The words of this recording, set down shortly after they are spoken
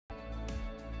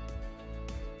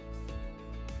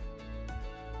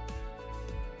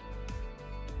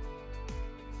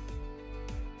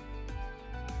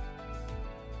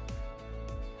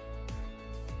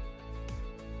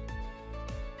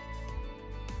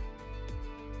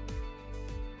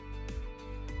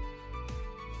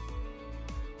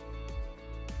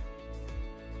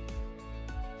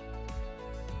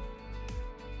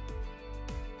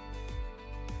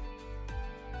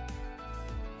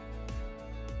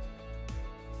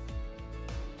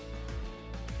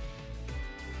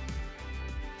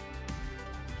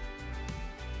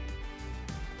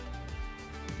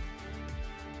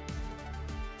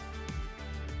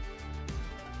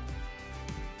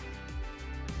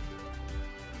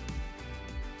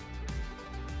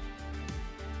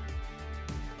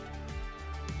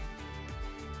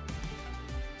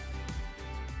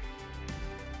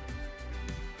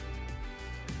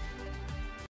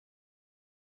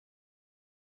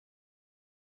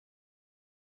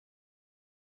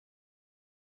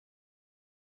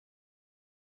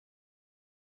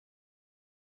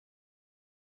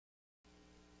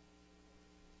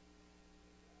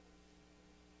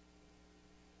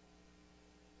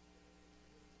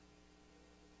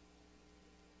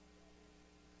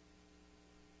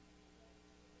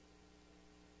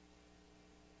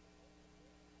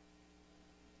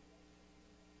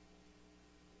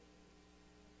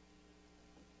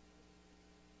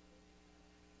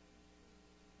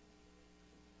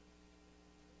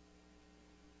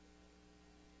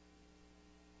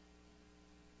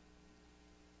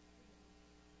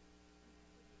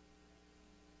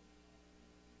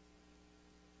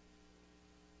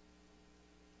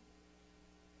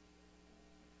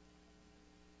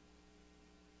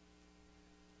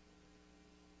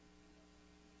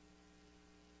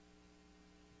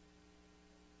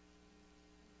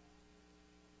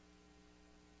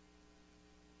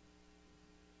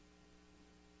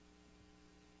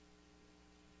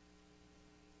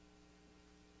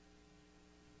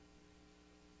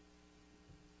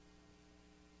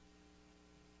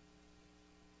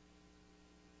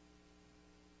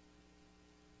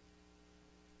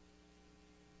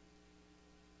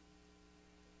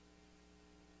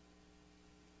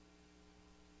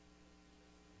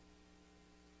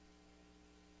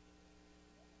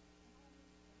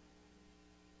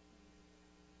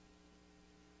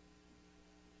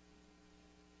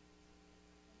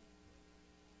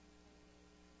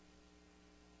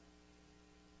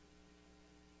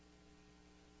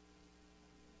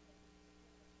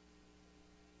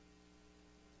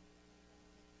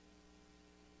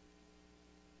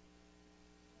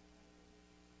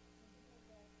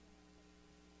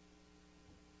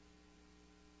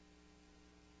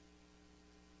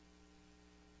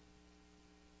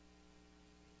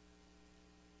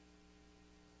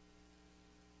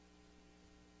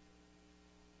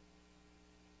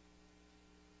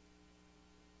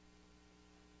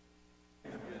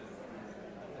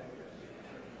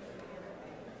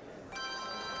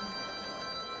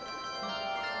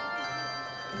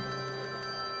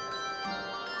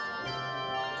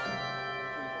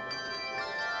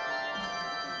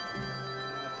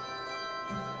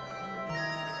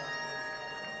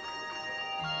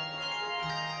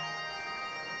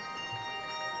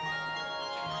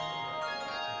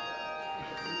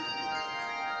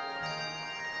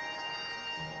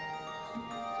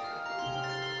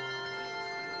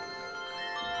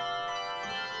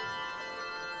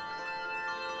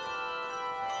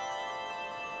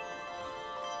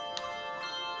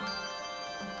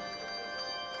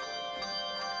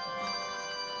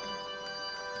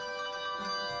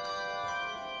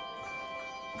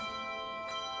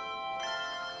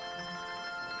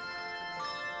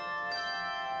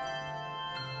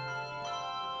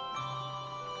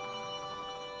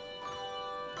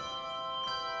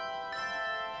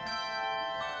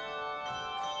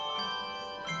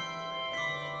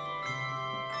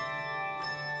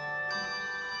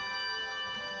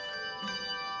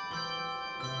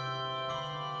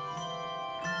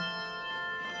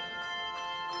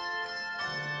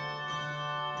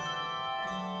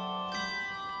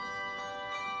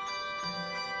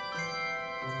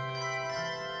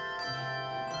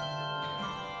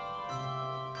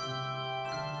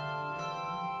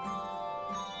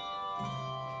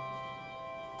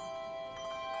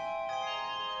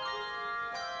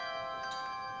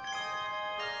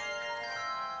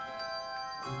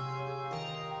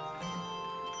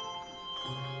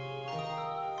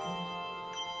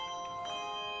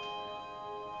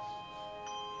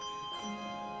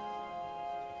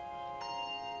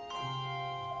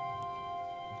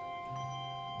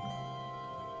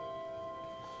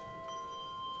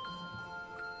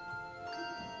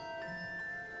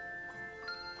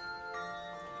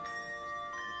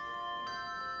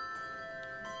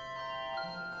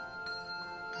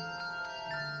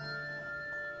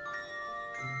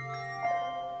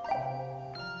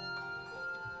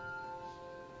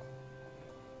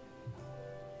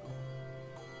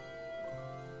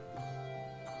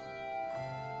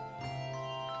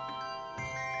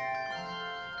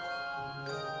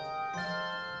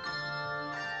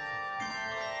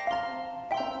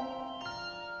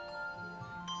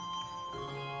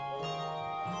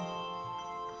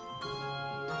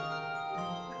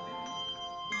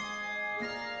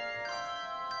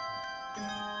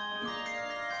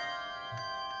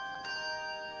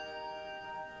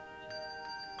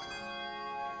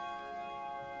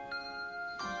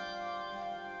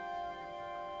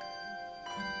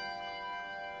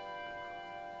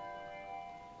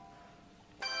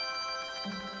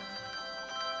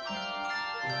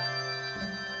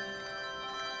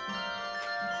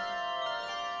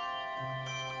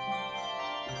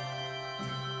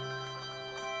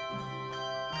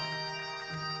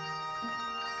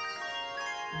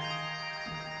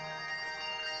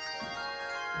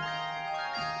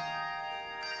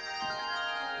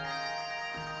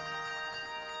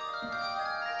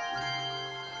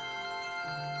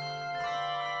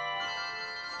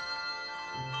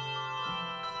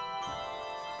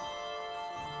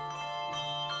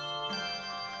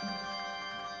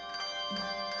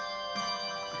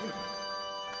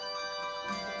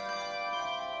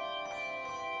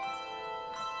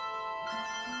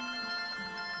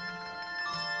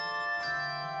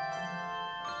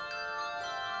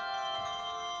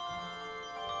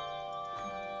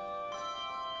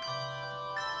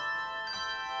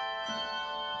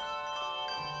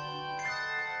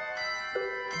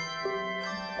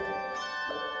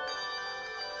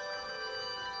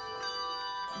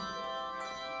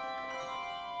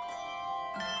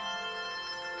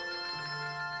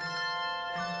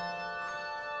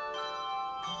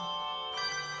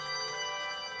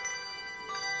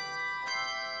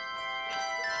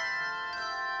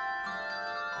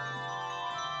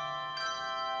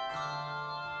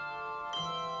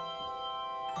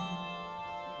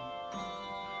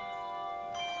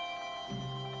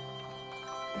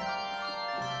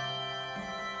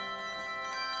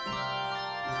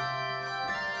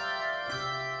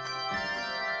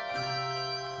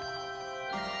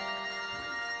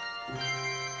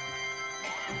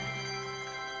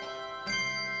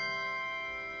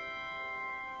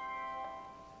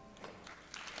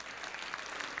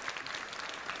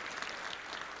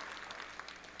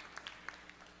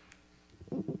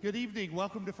Good evening.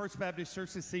 Welcome to First Baptist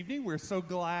Church this evening. We're so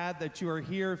glad that you are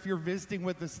here. If you're visiting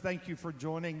with us, thank you for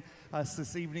joining us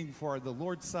this evening for the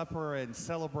Lord's Supper and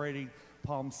celebrating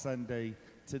Palm Sunday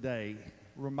today.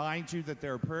 Remind you that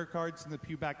there are prayer cards in the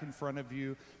pew back in front of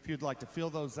you. If you'd like to fill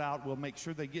those out, we'll make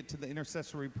sure they get to the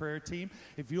intercessory prayer team.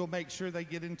 If you'll make sure they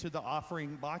get into the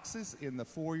offering boxes in the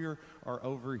foyer or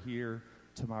over here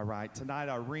to my right. Tonight,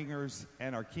 our ringers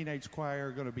and our Keen-Age choir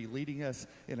are going to be leading us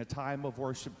in a time of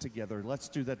worship together. Let's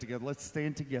do that together. Let's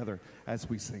stand together as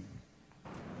we sing.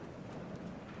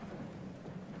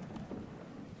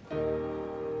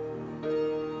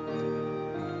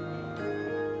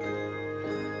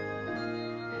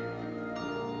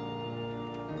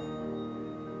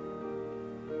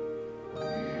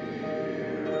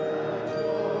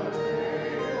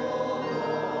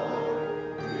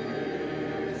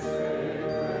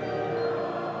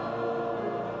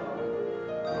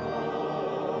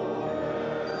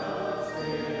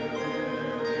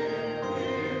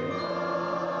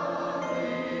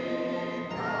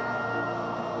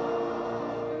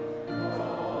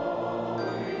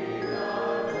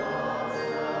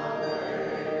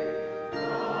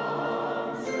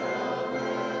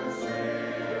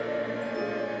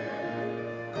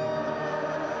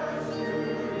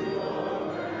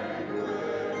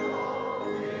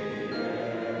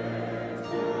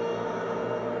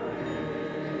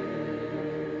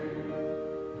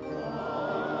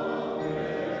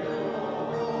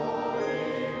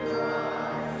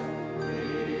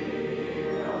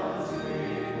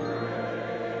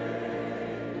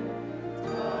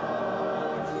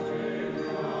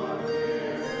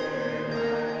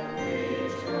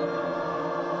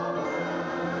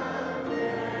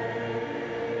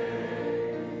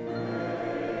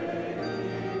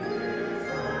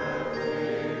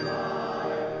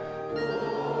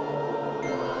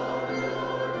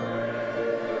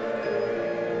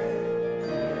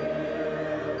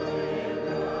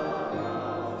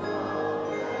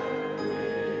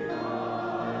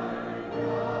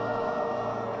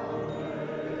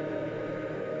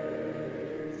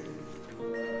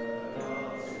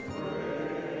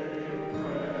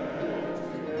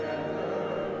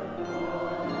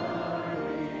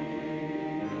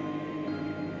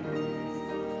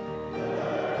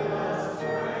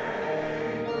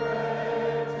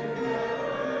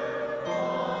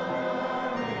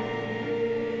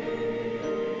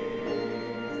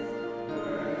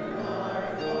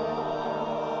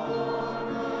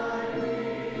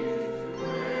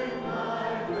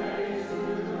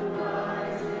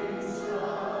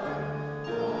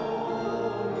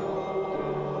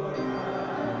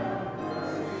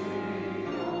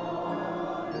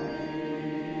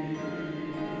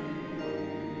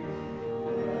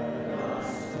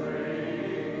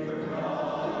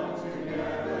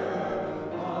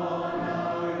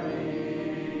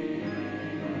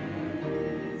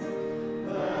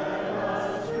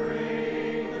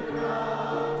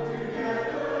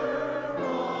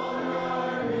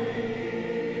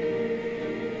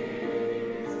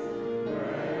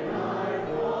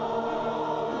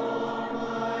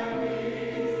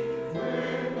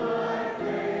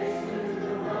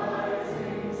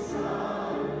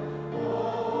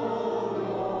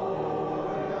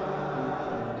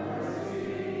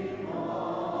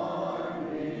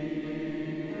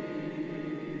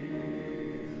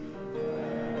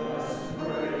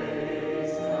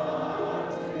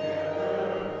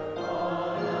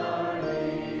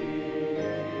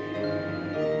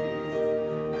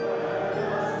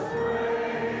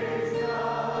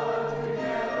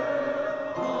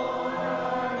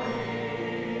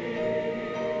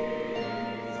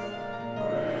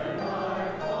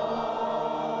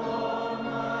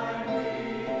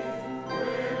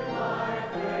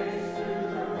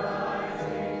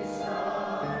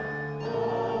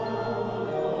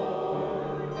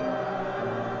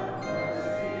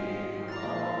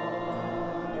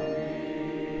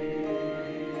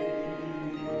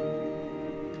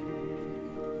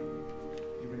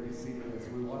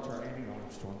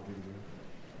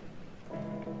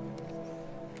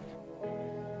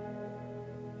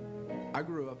 I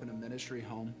grew up in a ministry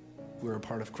home. We were a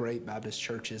part of great Baptist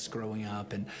churches growing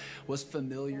up and was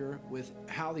familiar with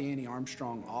how the Annie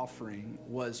Armstrong offering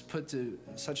was put to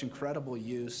such incredible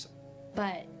use.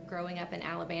 But growing up in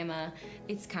Alabama,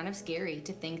 it's kind of scary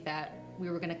to think that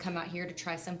we were going to come out here to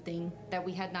try something that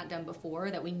we had not done before,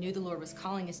 that we knew the Lord was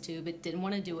calling us to, but didn't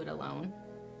want to do it alone.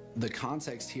 The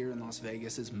context here in Las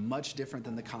Vegas is much different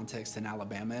than the context in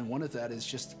Alabama, and one of that is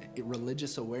just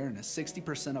religious awareness.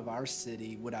 60% of our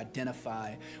city would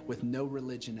identify with no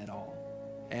religion at all.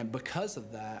 And because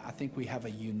of that, I think we have a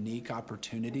unique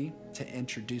opportunity to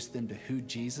introduce them to who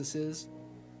Jesus is.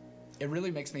 It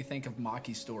really makes me think of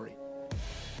Maki's story.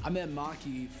 I met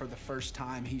Maki for the first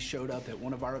time. He showed up at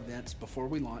one of our events before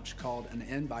we launched called an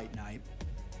Invite Night.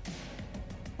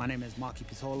 My name is Maki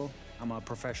Pizzolo. I'm a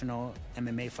professional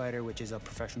MMA fighter, which is a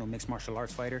professional mixed martial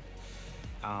arts fighter.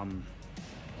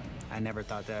 I never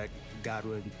thought that God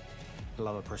would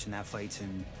love a person that fights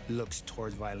and looks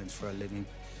towards violence for a living.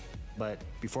 But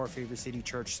before Favorite City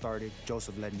Church started,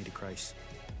 Joseph led me to Christ.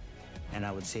 And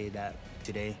I would say that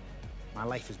today, my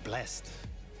life is blessed.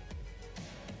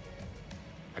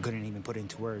 I couldn't even put it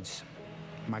into words.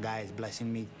 My guy is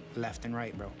blessing me left and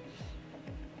right, bro.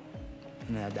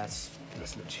 And that's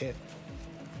legit.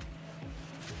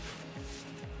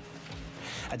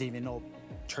 I didn't even know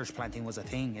church planting was a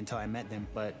thing until I met them,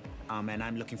 but and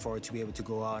I'm looking forward to be able to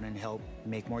go out and help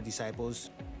make more disciples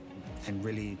and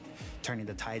really turning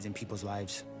the tides in people's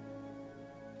lives.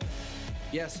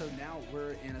 Yeah, so now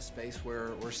we're in a space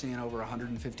where we're seeing over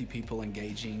 150 people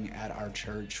engaging at our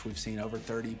church. We've seen over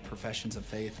 30 professions of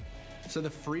faith. So the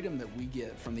freedom that we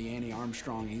get from the Annie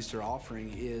Armstrong Easter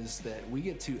offering is that we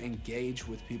get to engage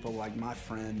with people like my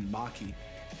friend Maki.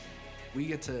 We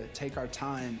get to take our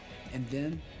time, and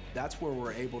then that's where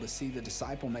we're able to see the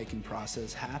disciple-making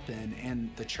process happen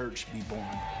and the church be born.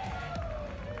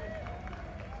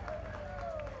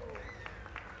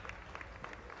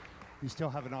 You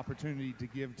still have an opportunity to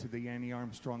give to the Annie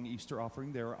Armstrong Easter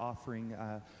offering. They're offering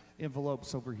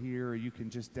envelopes over here. You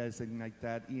can just designate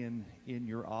that in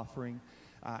your offering.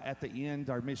 At the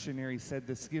end, our missionary said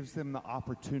this gives them the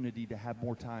opportunity to have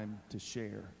more time to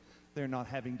share. They're not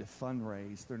having to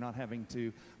fundraise. They're not having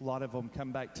to, a lot of them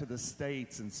come back to the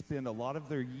States and spend a lot of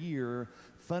their year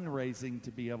fundraising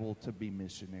to be able to be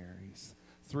missionaries.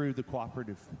 Through the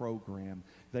cooperative program,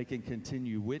 they can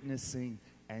continue witnessing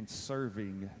and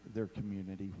serving their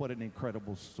community. What an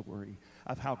incredible story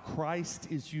of how Christ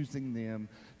is using them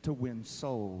to win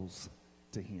souls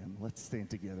to Him. Let's stand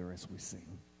together as we sing.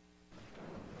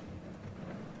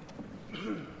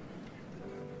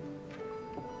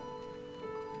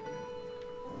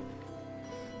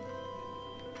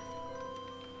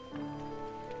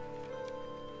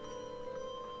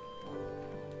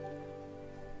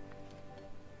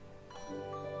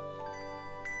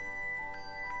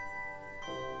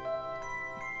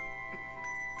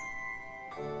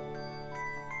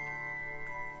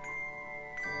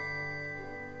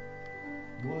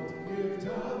 What gift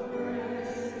of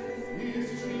grace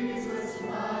is Jesus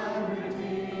my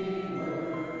Redeemer?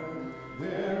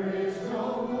 There is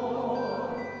no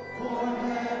more for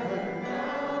heaven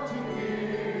now to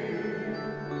give.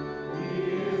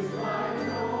 He is my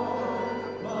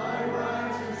joy, my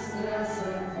righteousness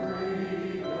and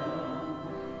freedom,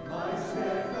 my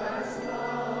steadfast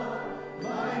love,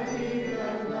 my deep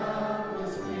and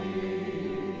boundless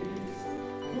peace.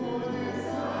 Goodness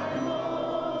I know.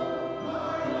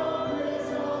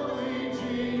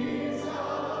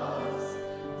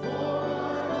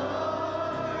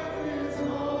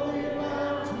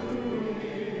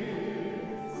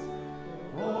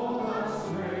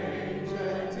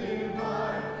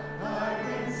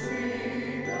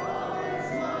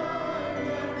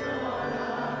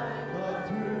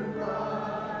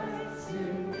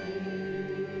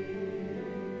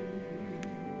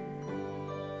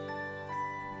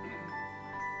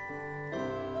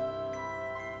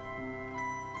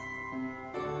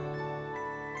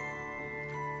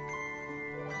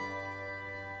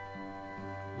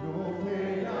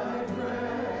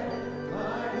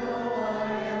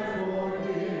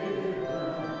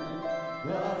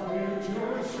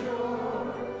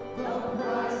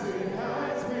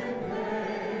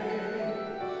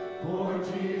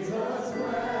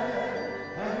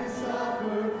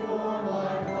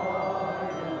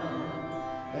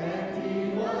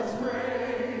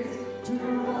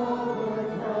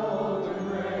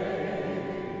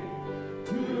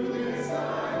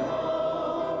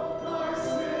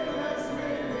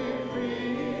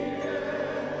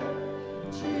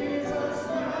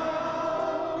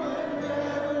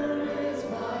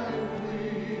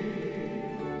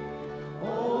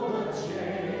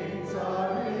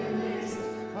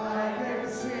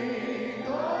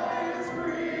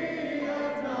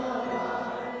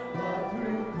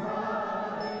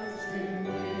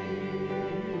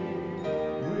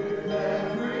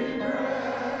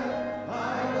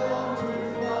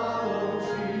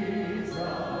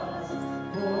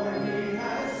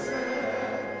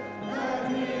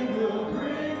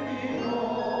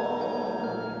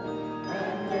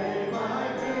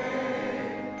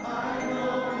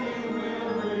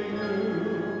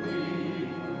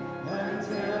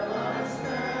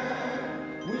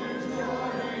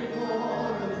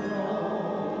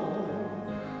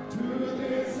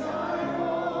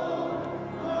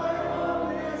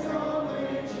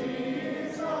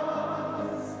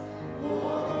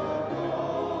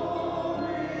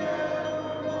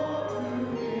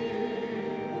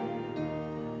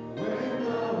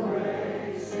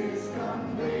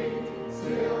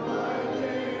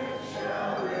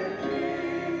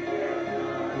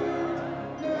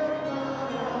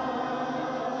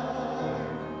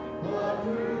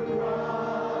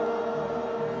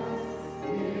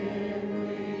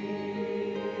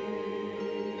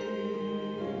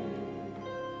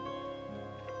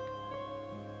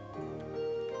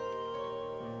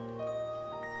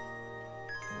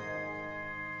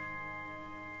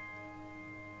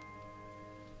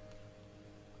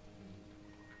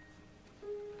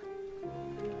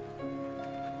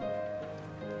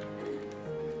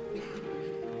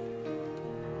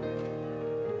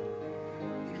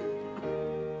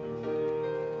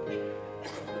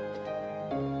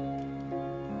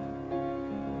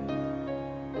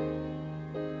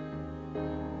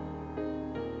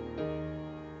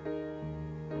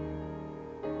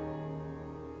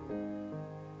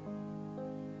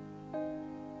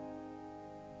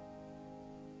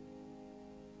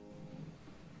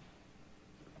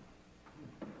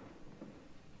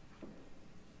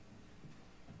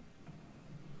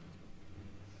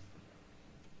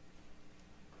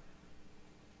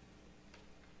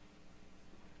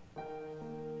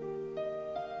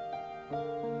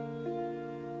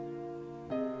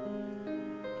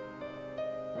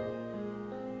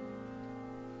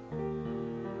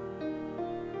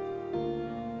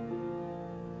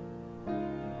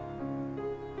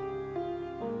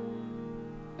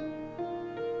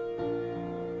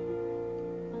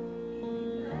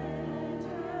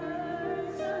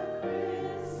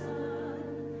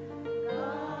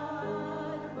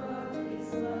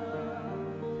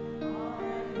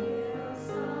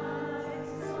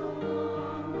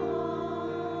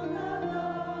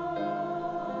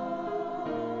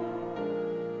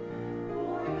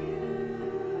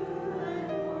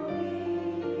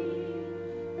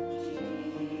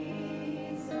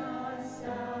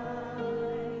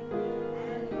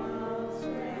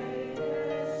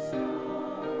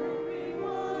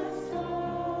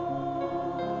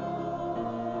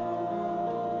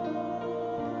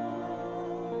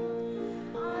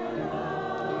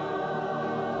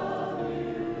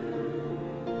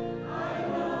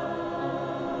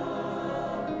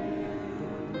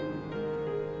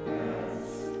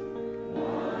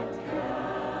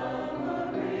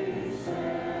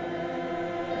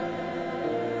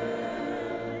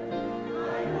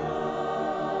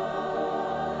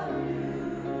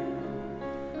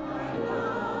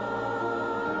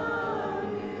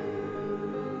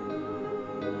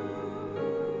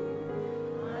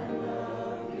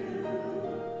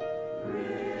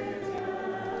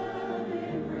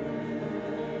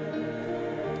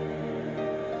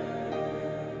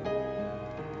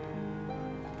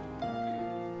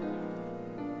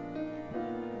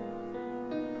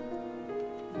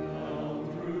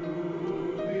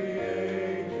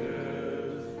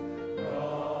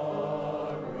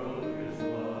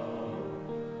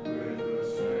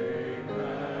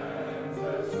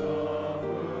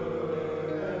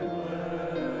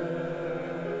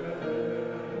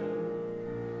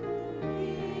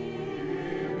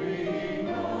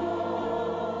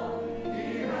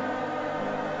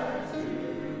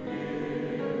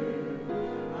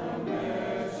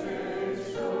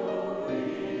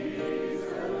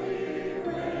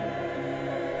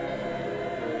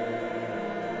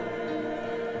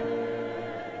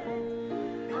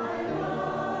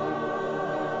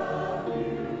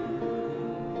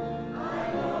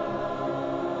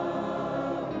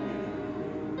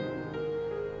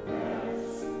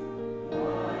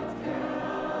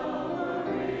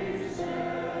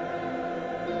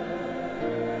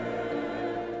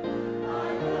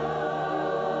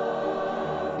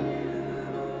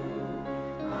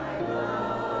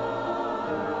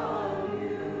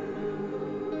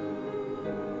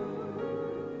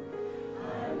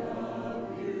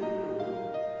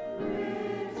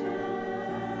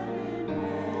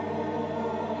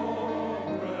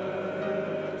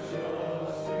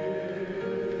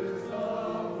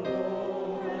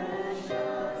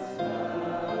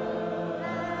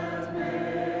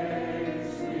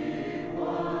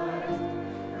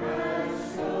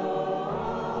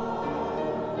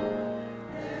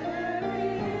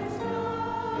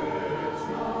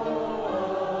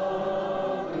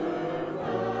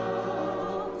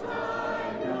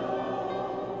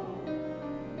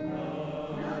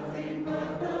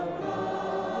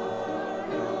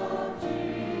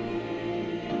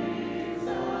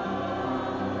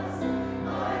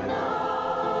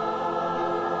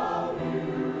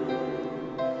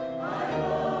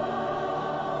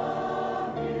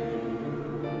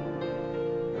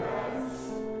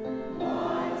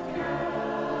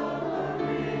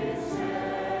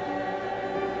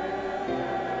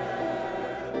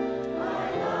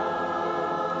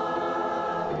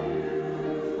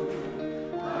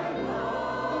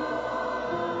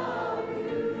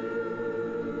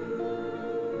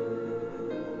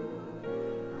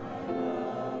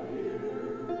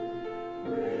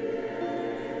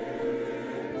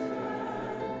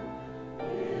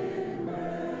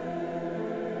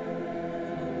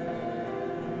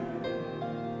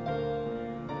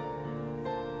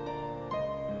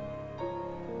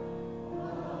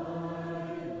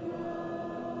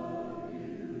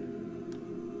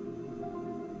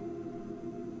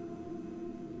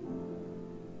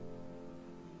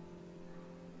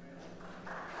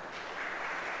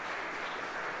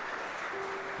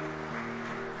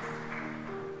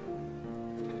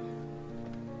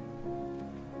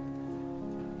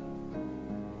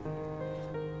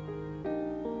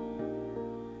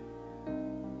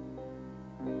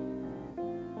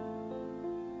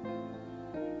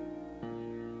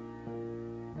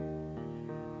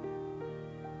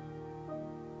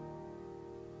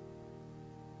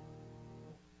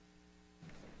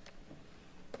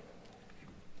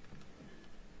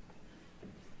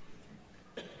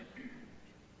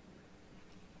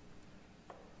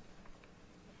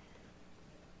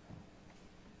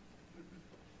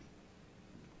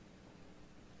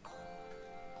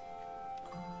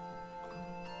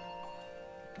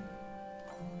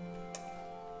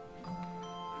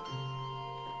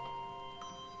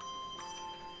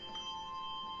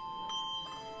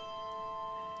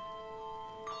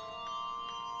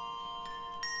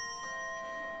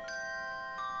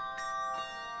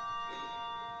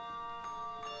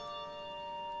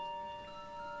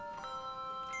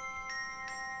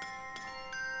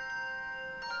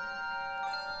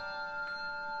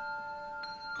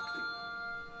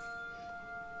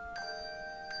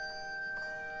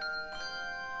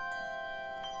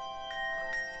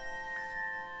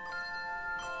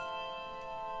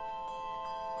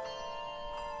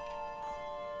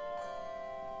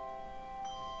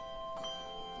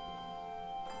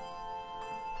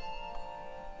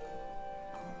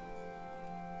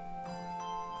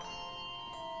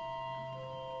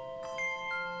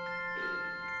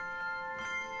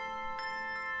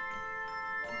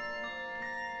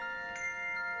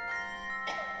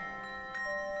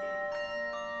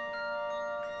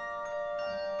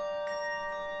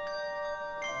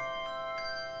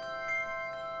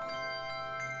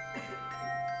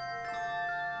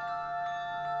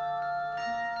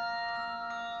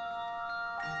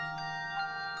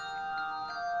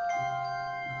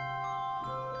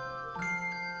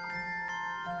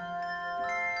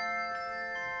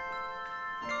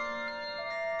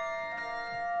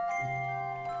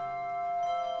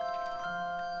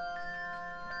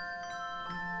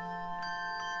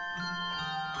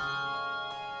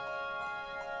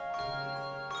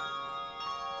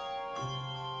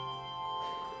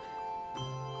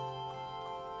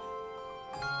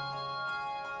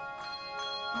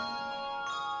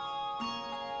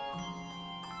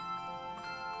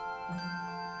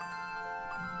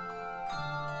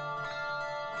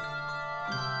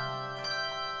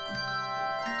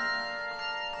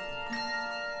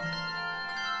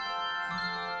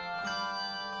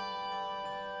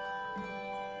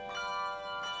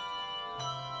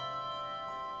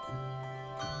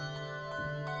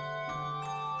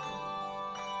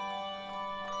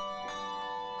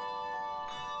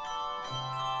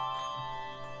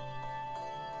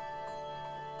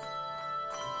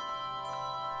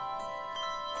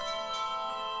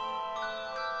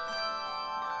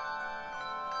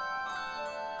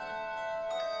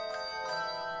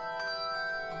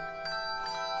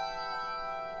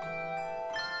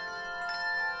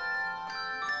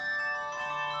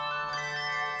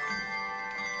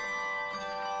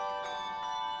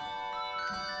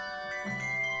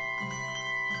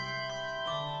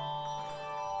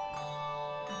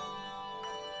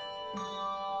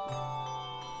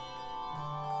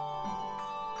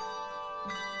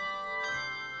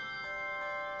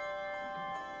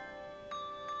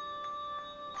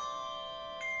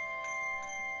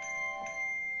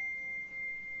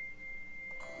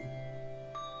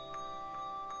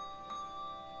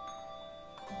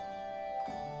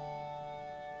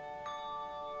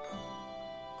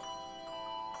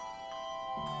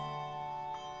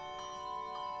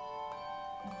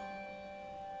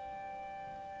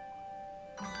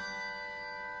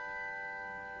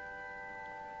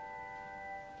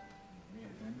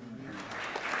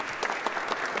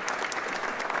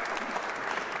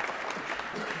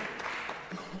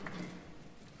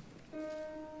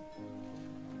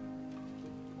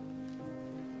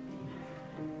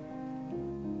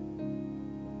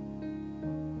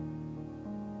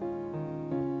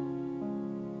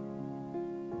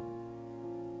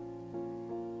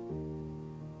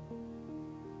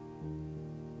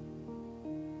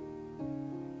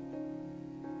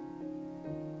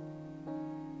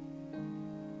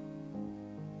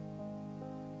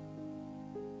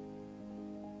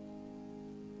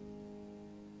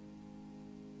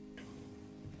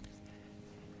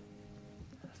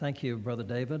 Thank you, Brother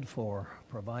David, for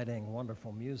providing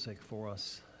wonderful music for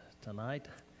us tonight.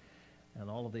 And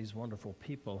all of these wonderful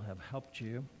people have helped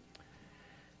you.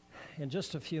 In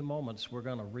just a few moments, we're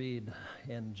going to read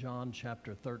in John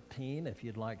chapter 13, if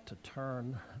you'd like to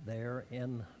turn there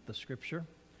in the scripture.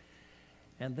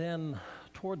 And then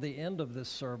toward the end of this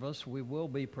service, we will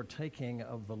be partaking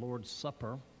of the Lord's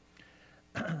Supper.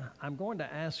 I'm going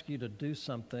to ask you to do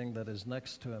something that is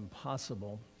next to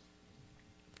impossible.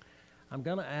 I'm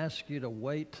going to ask you to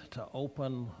wait to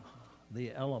open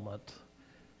the element,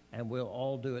 and we'll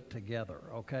all do it together,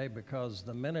 okay? Because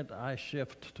the minute I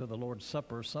shift to the Lord's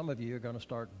Supper, some of you are going to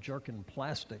start jerking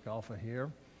plastic off of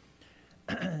here.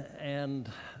 And,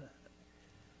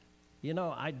 you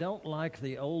know, I don't like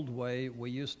the old way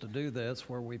we used to do this,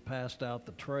 where we passed out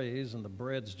the trays and the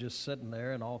bread's just sitting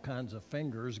there and all kinds of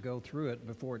fingers go through it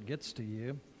before it gets to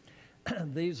you.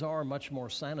 These are much more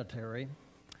sanitary.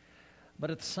 But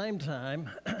at the same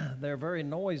time, they're very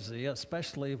noisy,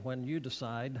 especially when you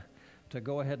decide to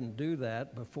go ahead and do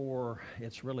that before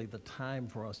it's really the time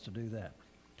for us to do that.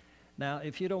 Now,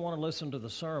 if you don't want to listen to the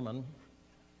sermon,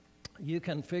 you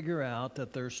can figure out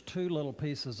that there's two little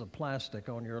pieces of plastic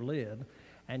on your lid,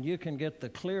 and you can get the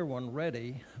clear one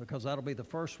ready, because that'll be the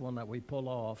first one that we pull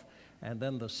off, and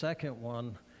then the second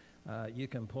one you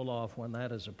can pull off when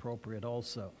that is appropriate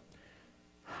also.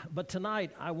 But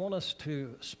tonight, I want us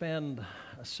to spend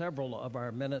several of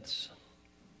our minutes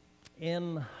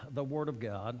in the Word of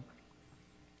God,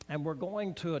 and we're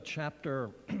going to a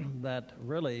chapter that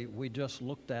really we just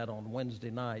looked at on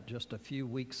Wednesday night just a few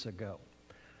weeks ago.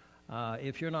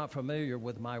 If you're not familiar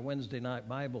with my Wednesday night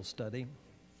Bible study,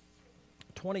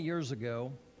 20 years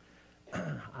ago,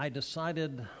 I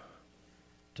decided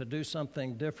to do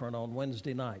something different on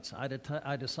Wednesday nights.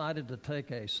 I decided to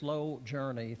take a slow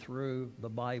journey through the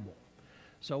Bible.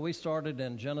 So we started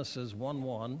in Genesis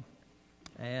 1:1,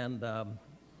 and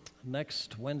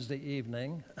next Wednesday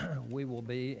evening we will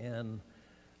be in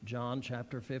John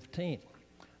chapter 15.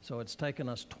 So it's taken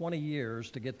us 20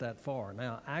 years to get that far.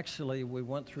 Now, actually, we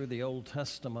went through the Old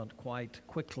Testament quite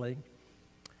quickly,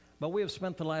 but we have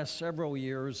spent the last several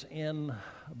years in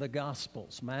the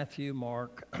Gospels: Matthew,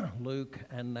 Mark, Luke,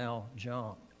 and now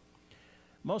John.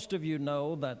 Most of you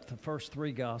know that the first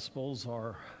three Gospels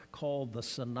are called the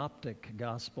Synoptic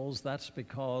Gospels. That's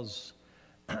because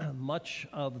much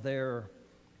of their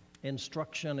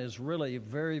instruction is really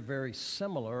very, very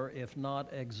similar, if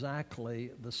not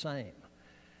exactly the same.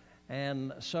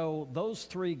 And so those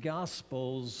three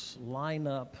Gospels line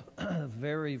up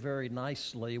very, very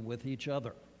nicely with each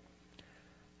other.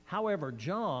 However,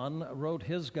 John wrote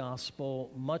his gospel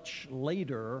much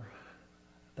later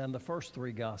than the first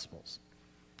three gospels.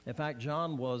 In fact,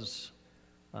 John was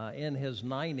in his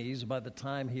 90s by the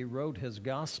time he wrote his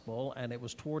gospel, and it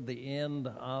was toward the end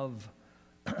of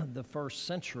the first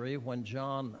century when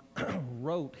John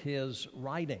wrote his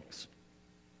writings.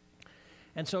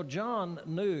 And so John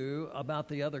knew about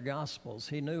the other gospels.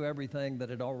 He knew everything that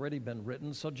had already been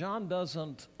written. So John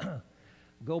doesn't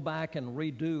go back and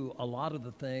redo a lot of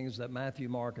the things that Matthew,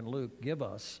 Mark, and Luke give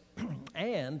us.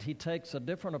 And he takes a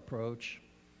different approach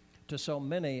to so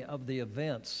many of the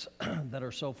events that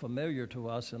are so familiar to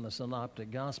us in the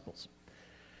Synoptic Gospels.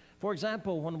 For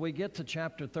example, when we get to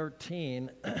chapter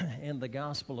 13 in the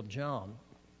Gospel of John,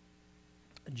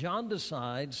 John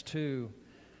decides to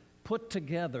put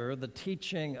together the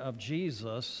teaching of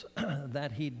Jesus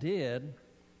that he did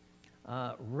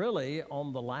really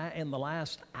in the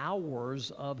last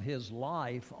hours of his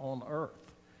life on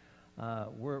earth.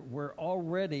 We're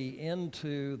already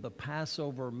into the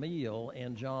Passover meal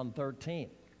in John 13.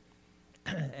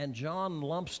 And John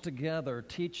lumps together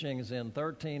teachings in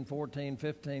 13, 14,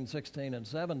 15, 16, and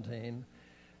 17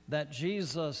 that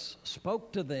Jesus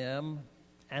spoke to them,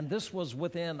 and this was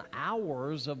within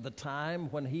hours of the time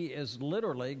when he is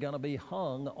literally going to be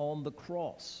hung on the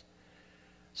cross.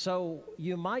 So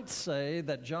you might say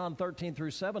that John 13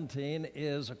 through 17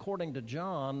 is, according to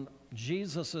John,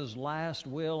 Jesus' last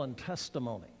will and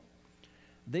testimony.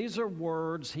 These are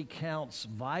words he counts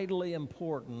vitally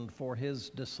important for his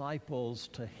disciples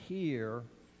to hear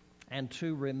and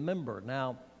to remember.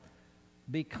 Now,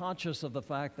 be conscious of the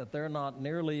fact that they're not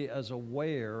nearly as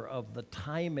aware of the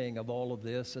timing of all of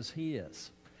this as he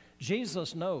is.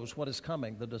 Jesus knows what is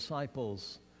coming. The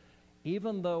disciples,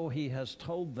 even though he has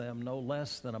told them no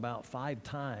less than about 5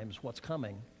 times what's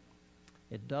coming,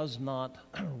 it does not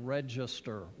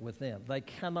register with them. They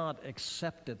cannot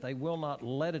accept it. They will not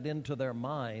let it into their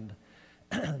mind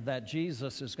that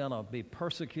Jesus is going to be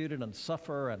persecuted and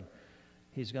suffer, and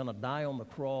he's going to die on the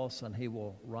cross and he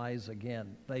will rise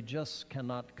again. They just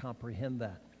cannot comprehend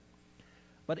that.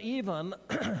 But even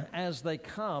as they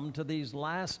come to these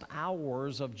last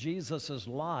hours of Jesus'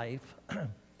 life,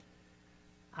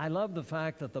 I love the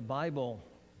fact that the Bible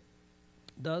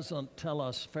doesn't tell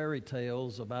us fairy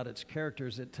tales about its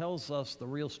characters. It tells us the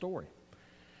real story.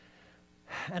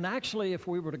 And actually, if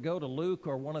we were to go to Luke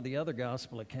or one of the other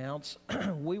gospel accounts,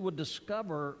 we would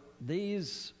discover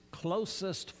these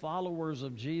closest followers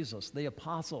of Jesus, the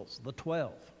apostles, the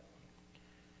 12.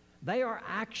 They are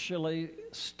actually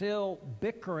still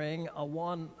bickering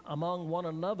among one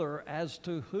another as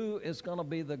to who is going to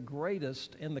be the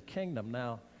greatest in the kingdom.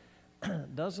 Now,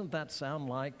 doesn't that sound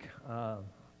like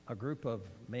a group of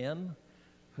men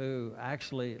who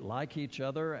actually like each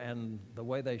other, and the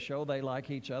way they show they like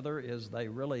each other is they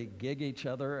really gig each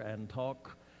other and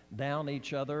talk down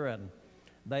each other, and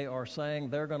they are saying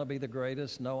they're going to be the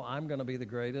greatest. No, I'm going to be the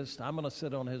greatest. I'm going to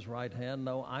sit on his right hand.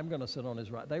 No, I'm going to sit on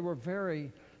his right. They were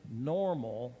very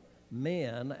normal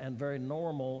men and very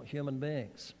normal human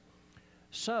beings.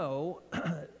 So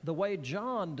the way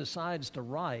John decides to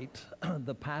write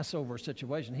the Passover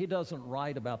situation, he doesn't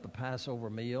write about the Passover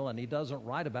meal, and he doesn't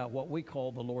write about what we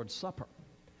call the Lord's Supper.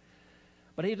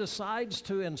 But he decides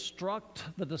to instruct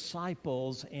the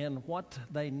disciples in what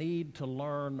they need to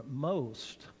learn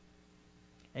most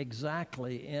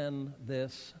exactly in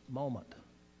this moment.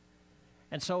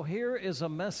 And so here is a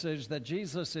message that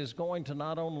Jesus is going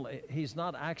to he's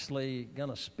not actually going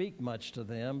to speak much to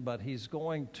them, but he's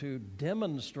going to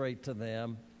demonstrate to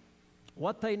them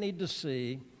what they need to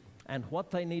see and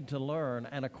what they need to learn.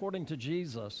 And according to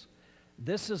Jesus,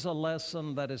 this is a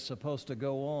lesson that is supposed to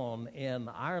go on in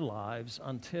our lives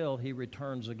until he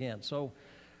returns again. So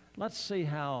let's see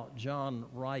how John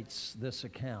writes this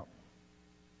account.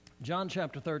 John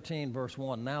chapter 13, verse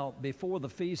 1. Now, before the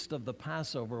feast of the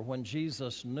Passover, when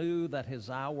Jesus knew that his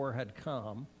hour had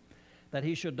come, that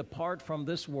he should depart from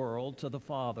this world to the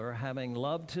Father, having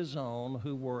loved his own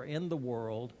who were in the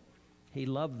world, he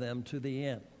loved them to the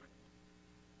end.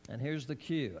 And here's the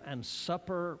cue. And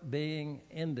supper being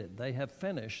ended, they have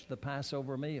finished the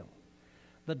Passover meal.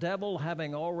 The devil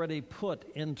having already put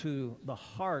into the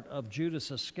heart of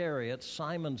Judas Iscariot,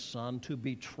 Simon's son, to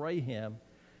betray him.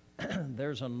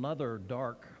 There's another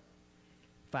dark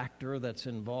factor that's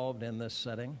involved in this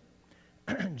setting.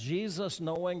 Jesus,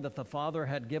 knowing that the Father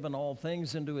had given all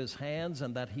things into his hands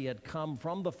and that he had come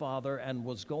from the Father and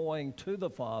was going to the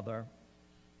Father.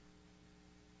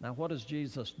 Now, what does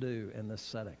Jesus do in this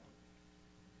setting?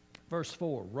 Verse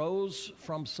 4, rose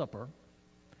from supper,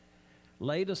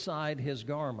 laid aside his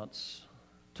garments,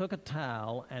 took a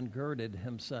towel, and girded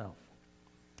himself.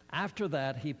 After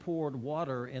that, he poured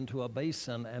water into a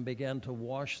basin and began to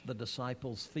wash the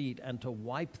disciples' feet and to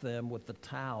wipe them with the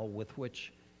towel with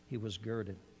which he was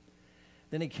girded.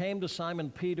 Then he came to Simon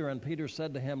Peter, and Peter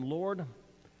said to him, Lord,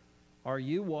 are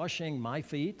you washing my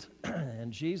feet?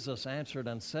 And Jesus answered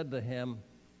and said to him,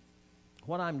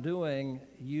 what I'm doing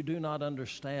you do not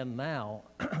understand now,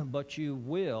 but you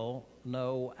will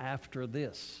know after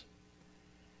this.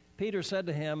 Peter said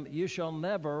to him, you shall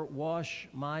never wash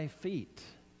my feet.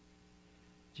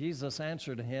 Jesus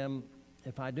answered him,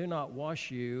 if I do not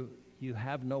wash you, you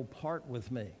have no part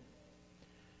with me.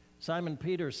 Simon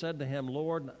Peter said to him,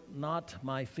 Lord, not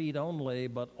my feet only,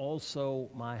 but also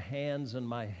my hands and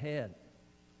my head.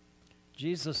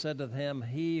 Jesus said to him,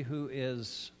 he who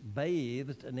is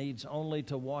bathed needs only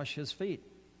to wash his feet,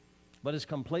 but is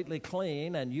completely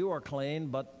clean, and you are clean,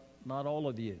 but not all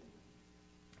of you.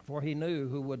 For he knew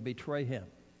who would betray him.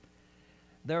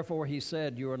 Therefore he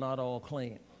said, you are not all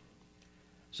clean.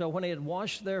 So when he had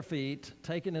washed their feet,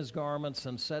 taken his garments,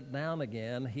 and sat down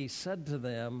again, he said to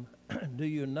them, do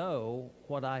you know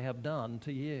what I have done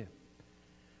to you?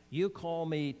 You call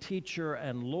me teacher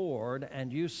and Lord,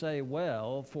 and you say,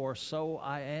 well, for so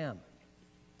I am.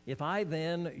 If I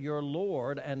then, your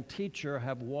Lord and teacher,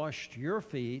 have washed your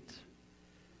feet,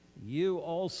 you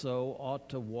also ought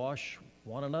to wash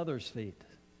one another's feet.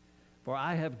 For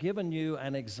I have given you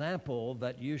an example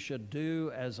that you should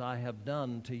do as I have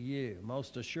done to you.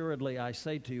 Most assuredly, I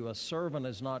say to you, a servant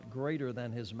is not greater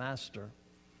than his master,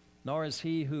 nor is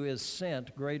he who is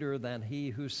sent greater than he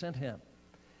who sent him.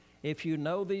 If you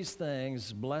know these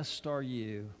things, blessed are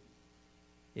you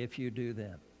if you do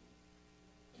them.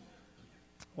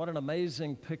 What an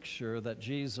amazing picture that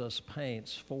Jesus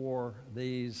paints for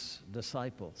these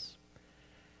disciples.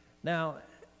 Now,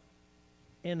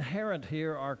 inherent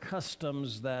here are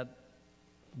customs that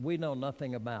we know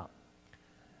nothing about.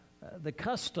 The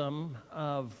custom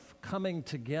of coming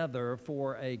together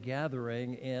for a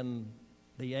gathering in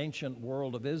the ancient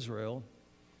world of Israel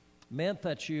meant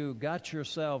that you got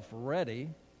yourself ready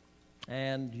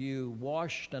and you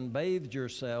washed and bathed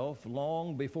yourself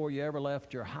long before you ever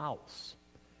left your house.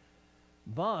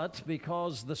 But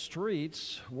because the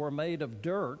streets were made of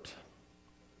dirt,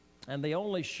 and the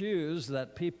only shoes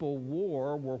that people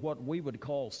wore were what we would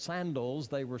call sandals,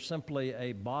 they were simply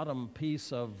a bottom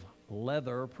piece of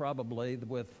leather, probably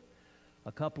with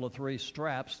a couple of 3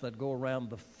 straps that go around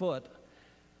the foot.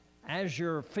 As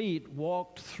your feet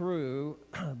walked through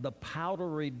the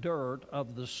powdery dirt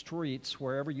of the streets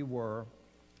wherever you were,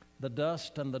 the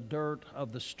dust and the dirt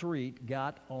of the street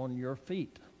got on your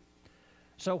feet.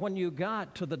 So when you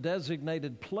got to the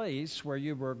designated place where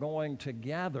you were going to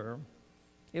gather,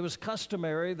 it was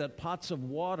customary that pots of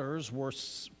water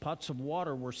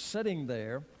were sitting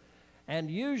there, and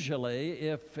usually,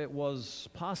 if it was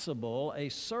possible, a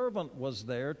servant was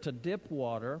there to dip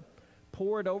water,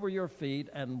 pour it over your feet,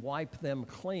 and wipe them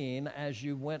clean as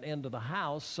you went into the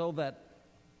house, so that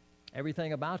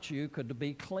everything about you could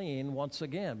be clean once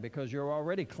again, because you're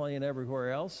already clean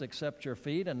everywhere else except your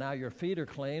feet, and now your feet are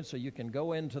clean, so you can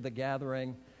go into the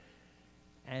gathering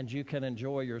and you can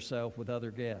enjoy yourself with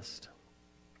other guests.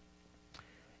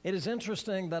 It is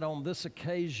interesting that on this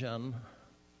occasion,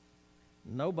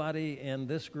 nobody in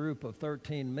this group of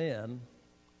 13 men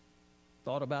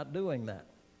thought about doing that.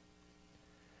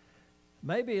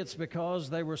 Maybe it's because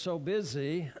they were so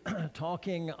busy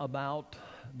talking about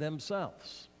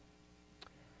themselves.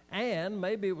 And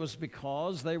maybe it was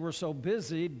because they were so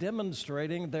busy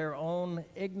demonstrating their own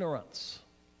ignorance.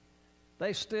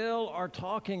 They still are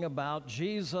talking about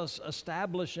Jesus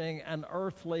establishing an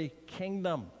earthly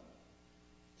kingdom.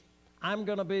 I'm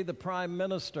going to be the prime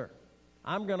minister.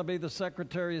 I'm going to be the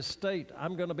Secretary of State.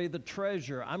 I'm going to be the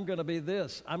treasurer. I'm going to be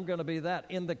this. I'm going to be that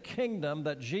in the kingdom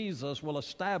that Jesus will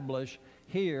establish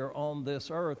here on this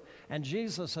earth. And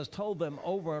Jesus has told them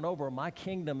over and over, my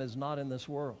kingdom is not in this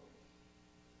world.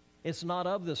 It's not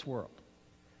of this world.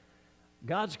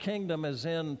 God's kingdom is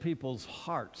in people's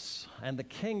hearts, and the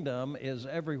kingdom is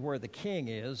everywhere the king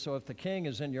is. So if the king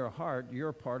is in your heart,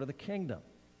 you're part of the kingdom.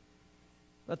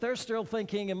 But they're still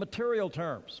thinking in material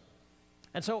terms.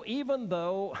 And so even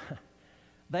though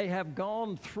they have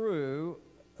gone through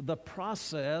the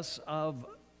process of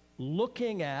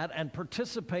looking at and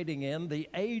participating in the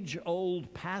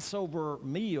age-old Passover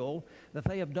meal that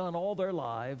they have done all their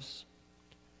lives,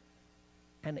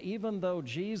 and even though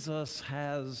Jesus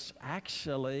has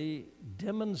actually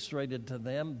demonstrated to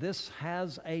them this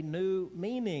has a new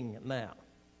meaning now.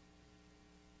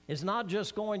 It's not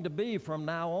just going to be from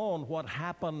now on what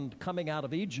happened coming out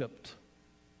of Egypt.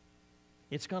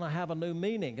 It's going to have a new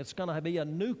meaning. It's going to be a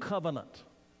new covenant.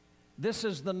 This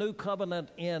is the new covenant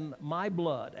in my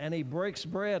blood. And he breaks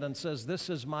bread and says, this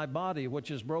is my body, which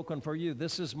is broken for you.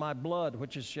 This is my blood,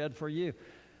 which is shed for you.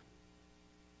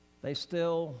 They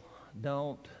still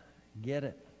don't get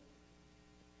it.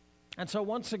 And so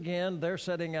once again, they're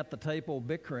sitting at the table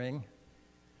bickering,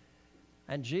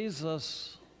 and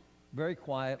Jesus very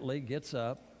quietly gets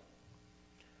up,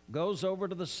 goes over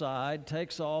to the side,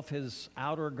 takes off his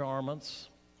outer garments,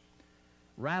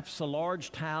 wraps a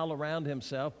large towel around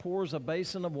himself, pours a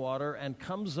basin of water, and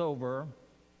comes over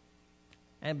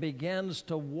and begins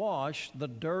to wash the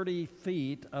dirty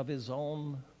feet of his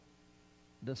own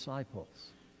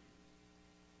disciples.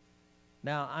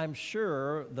 Now, I'm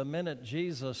sure the minute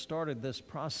Jesus started this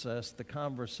process, the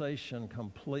conversation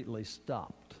completely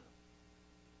stopped.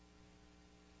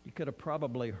 You could have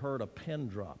probably heard a pin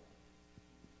drop.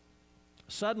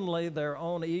 Suddenly, their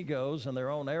own egos and their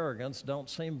own arrogance don't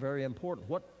seem very important.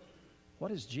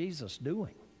 What is Jesus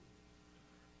doing?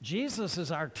 Jesus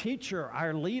is our teacher,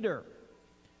 our leader.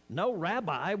 No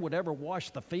rabbi would ever wash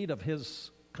the feet of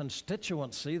his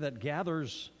constituency that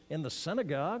gathers in the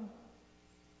synagogue.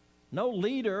 No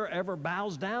leader ever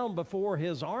bows down before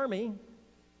his army.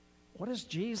 What is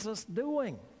Jesus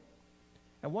doing?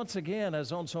 And once again,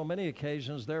 as on so many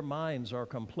occasions, their minds are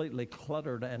completely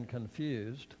cluttered and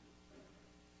confused.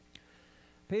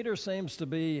 Peter seems to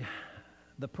be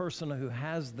the person who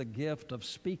has the gift of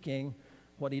speaking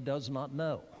what he does not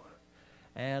know,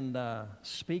 and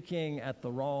speaking at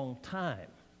the wrong time,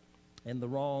 in the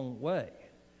wrong way.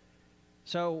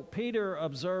 So Peter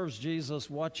observes Jesus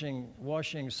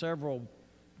washing several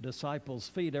disciples'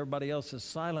 feet. Everybody else is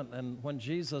silent, and when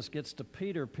Jesus gets to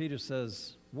Peter, Peter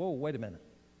says, whoa, wait a minute.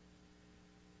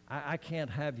 I can't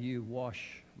have you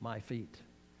wash my feet.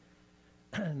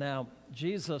 Now,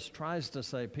 Jesus tries to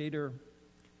say, Peter,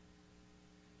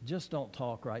 just don't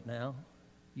talk right now.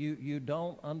 You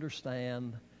don't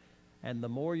understand, and the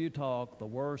more you talk, the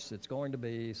worse it's going to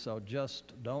be, so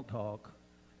just don't talk.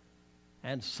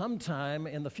 And sometime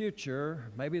in the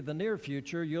future, maybe the near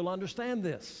future, you'll understand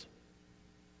this.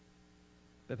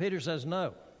 But Peter says,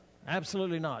 no,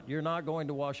 absolutely not. You're not going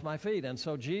to wash my feet. And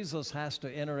so Jesus has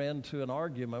to enter into an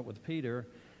argument with Peter.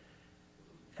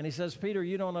 And he says, Peter,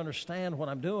 you don't understand what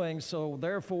I'm doing, so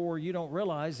therefore you don't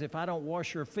realize if I don't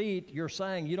wash your feet, you're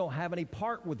saying you don't have any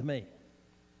part with me.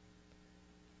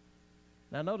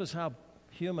 Now notice how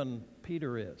human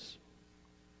Peter is.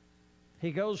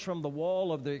 He goes from the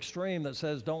wall of the extreme that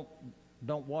says, don't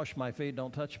wash my feet,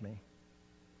 don't touch me.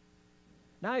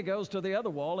 Now he goes to the other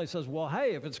wall and he says, well,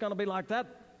 hey, if it's going to be like that,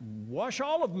 wash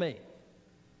all of me.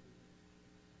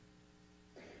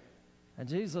 And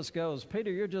Jesus goes, Peter,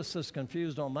 you're just as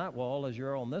confused on that wall as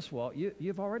you're on this wall.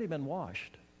 You've already been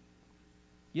washed.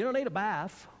 You don't need a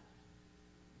bath.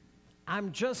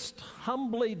 I'm just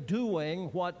humbly doing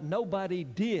what nobody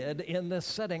did in this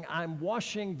setting. I'm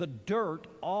washing the dirt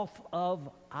off of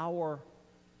our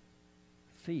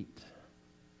feet.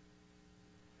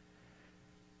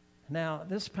 Now,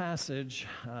 this passage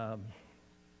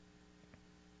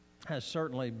has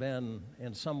certainly been,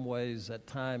 in some ways, at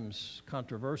times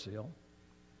controversial,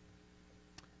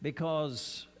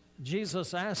 because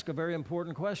Jesus asked a very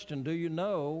important question. Do you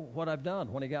know what I've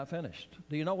done when he got finished?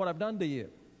 Do you know what I've done to you?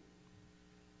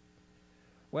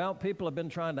 Well, people have been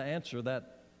trying to answer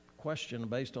that question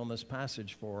based on this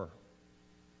passage for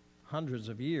hundreds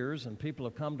of years, and people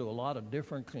have come to a lot of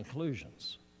different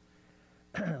conclusions.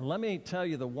 Let me tell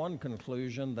you the one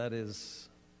conclusion that is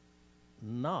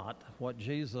not what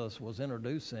Jesus was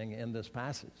introducing in this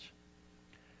passage.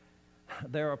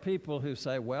 There are people who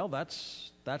say, well,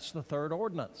 that's the third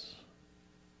ordinance.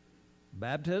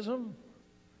 Baptism,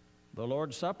 the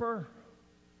Lord's Supper,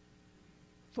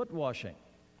 foot washing.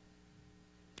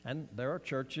 And there are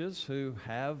churches who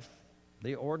have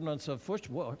the ordinance of foot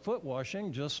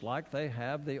washing just like they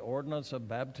have the ordinance of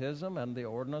baptism and the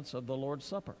ordinance of the Lord's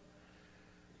Supper.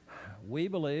 We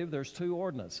believe there's two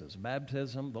ordinances,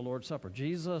 baptism, the Lord's Supper.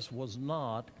 Jesus was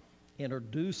not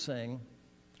introducing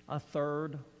a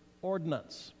third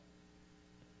ordinance.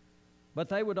 But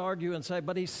they would argue and say,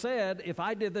 but he said, if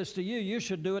I did this to you, you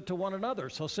should do it to one another.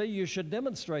 So see, you should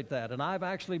demonstrate that. And I've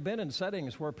actually been in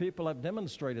settings where people have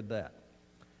demonstrated that.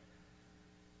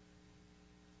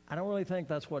 I don't really think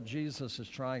that's what Jesus is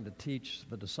trying to teach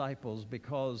the disciples,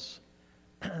 because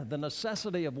the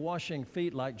necessity of washing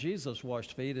feet like Jesus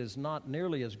washed feet is not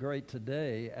nearly as great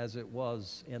today as it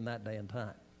was in that day and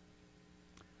time.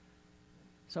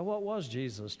 So what was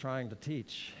Jesus trying to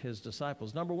teach his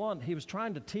disciples? Number one, he was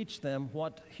trying to teach them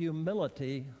what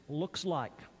humility looks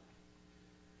like.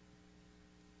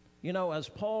 You know, as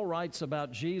Paul writes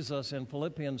about Jesus in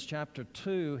Philippians chapter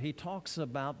 2, he talks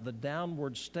about the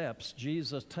downward steps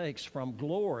Jesus takes from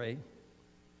glory.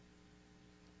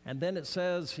 And then it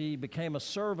says he became a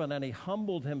servant and he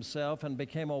humbled himself and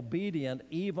became obedient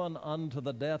even unto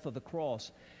the death of the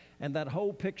cross. And that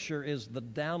whole picture is the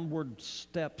downward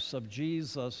steps of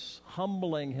Jesus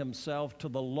humbling himself to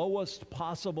the lowest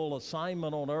possible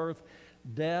assignment on earth,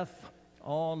 death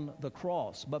on the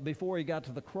cross. But before he got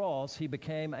to the cross, he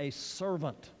became a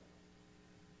servant.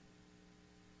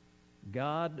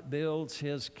 God builds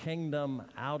his kingdom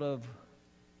out of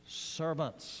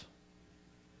servants.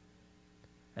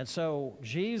 And so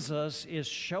Jesus is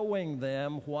showing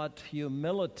them what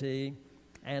humility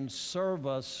and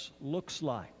service looks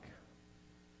like.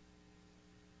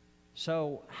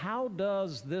 So how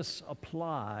does this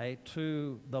apply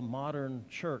to the modern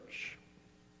church?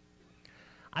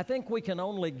 I think we can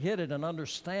only get it and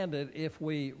understand it if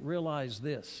we realize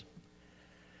this.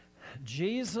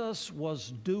 Jesus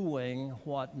was doing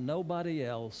what nobody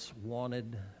else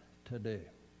wanted to do.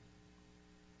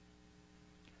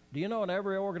 Do you know in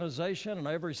every organization, in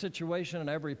every situation, in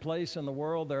every place in the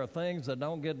world, there are things that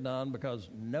don't get done because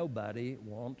nobody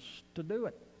wants to do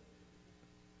it.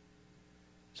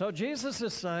 So Jesus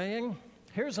is saying,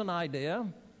 here's an idea.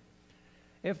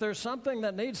 If there's something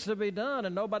that needs to be done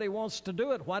and nobody wants to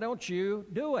do it, why don't you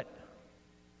do it?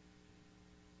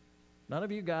 None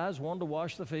of you guys wanted to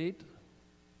wash the feet.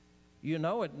 You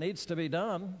know it needs to be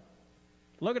done.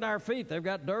 Look at our feet. They've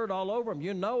got dirt all over them.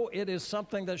 You know it is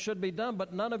something that should be done,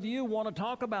 but none of you want to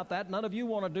talk about that. None of you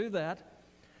want to do that.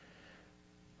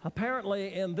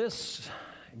 Apparently, in this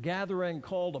gathering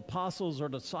called apostles or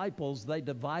disciples, they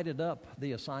divided up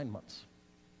the assignments.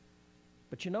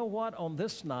 But you know what? On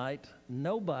this night,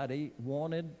 nobody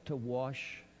wanted to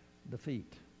wash the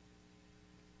feet.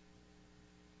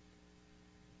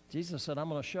 Jesus said, I'm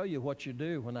going to show you what you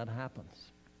do when that happens.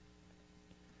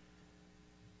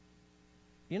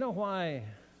 You know why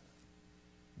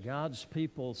God's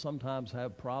people sometimes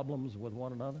have problems with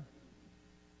one another?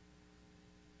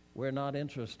 We're not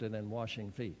interested in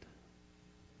washing feet.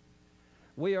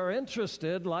 We are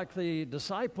interested, like the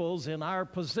disciples, in our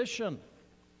position,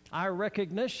 our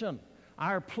recognition,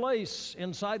 our place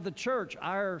inside the church,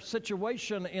 our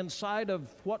situation inside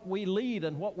of what we lead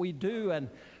and what we do, and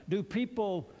do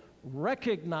people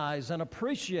recognize and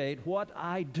appreciate what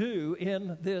I do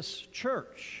in this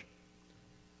church?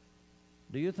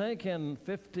 Do you think in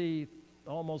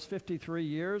almost 53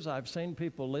 years I've seen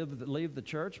people leave the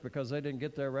church because they didn't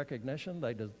get their recognition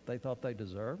they thought they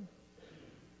deserved?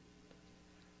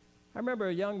 I remember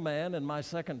a young man in my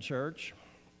second church,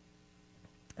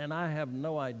 and I have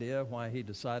no idea why he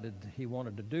decided he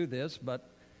wanted to do this, but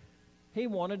he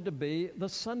wanted to be the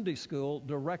Sunday school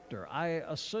director. I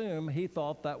assume he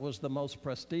thought that was the most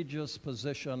prestigious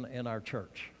position in our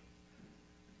church.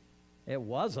 It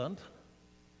wasn't.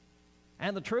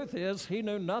 And the truth is, he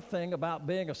knew nothing about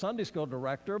being a Sunday school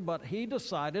director, but he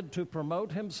decided to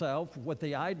promote himself with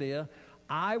the idea,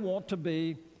 I want to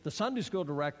be the Sunday school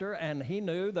director, and he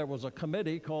knew there was a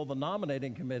committee called the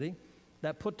nominating committee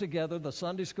that put together the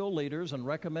Sunday school leaders and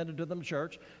recommended to them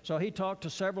church. So he talked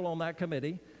to several on that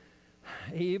committee.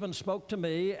 He even spoke to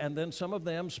me, and then some of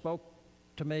them spoke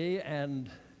to me,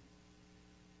 and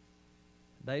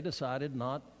they decided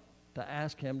not to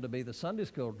ask him to be the Sunday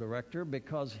school director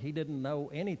because he didn't know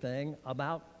anything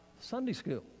about Sunday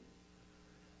school.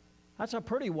 That's a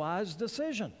pretty wise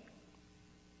decision.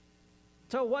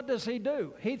 So what does he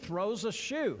do? He throws a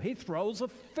shoe. He throws a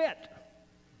fit.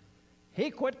 He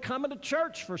quit coming to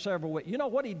church for several weeks. You know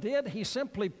what he did? He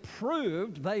simply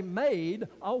proved they made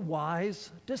a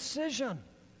wise decision.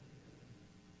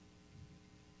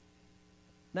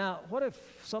 Now, what if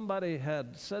somebody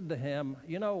had said to him,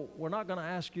 you know, we're not going to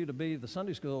ask you to be the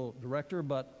Sunday school director,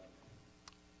 but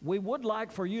we would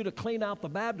like for you to clean out the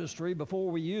baptistry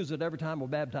before we use it every time we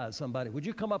baptize somebody. Would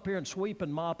you come up here and sweep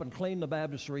and mop and clean the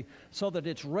baptistry so that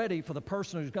it's ready for the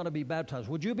person who's going to be baptized?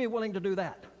 Would you be willing to do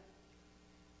that?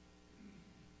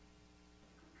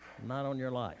 Not on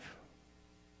your life.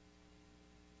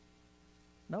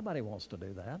 Nobody wants to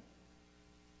do that.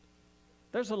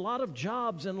 There's a lot of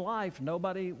jobs in life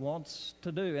nobody wants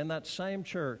to do. In that same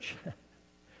church,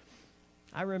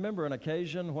 I remember an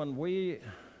occasion when we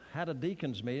had a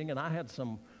deacons meeting, and I had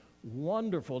some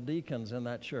wonderful deacons in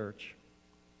that church.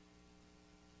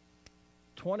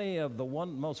 20 of the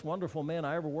most wonderful men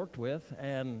I ever worked with,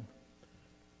 and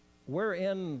we're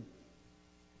in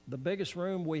the biggest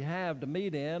room we have to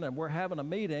meet in, and we're having a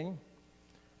meeting,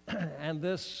 and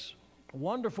this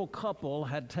wonderful couple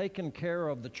had taken care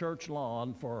of the church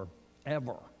lawn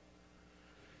forever.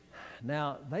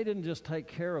 Now, they didn't just take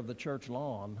care of the church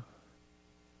lawn,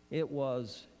 it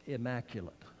was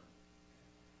immaculate.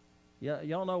 Yeah,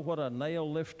 y'all know what a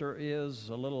nail lifter is?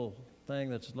 A little thing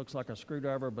that looks like a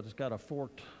screwdriver, but it's got a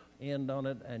forked end on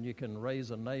it, and you can raise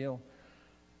a nail.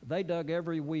 They dug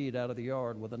every weed out of the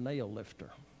yard with a nail lifter.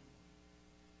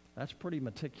 That's pretty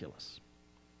meticulous.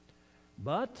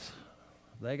 But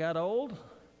they got old.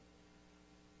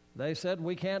 They said,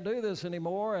 we can't do this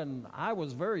anymore, and I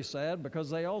was very sad because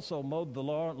they also mowed the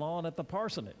lawn at the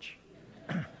parsonage.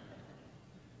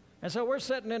 And so we're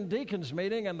sitting in deacons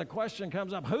meeting, and the question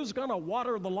comes up, who's going to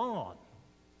water the lawn?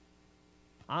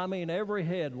 I mean, every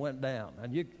head went down,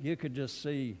 and you could just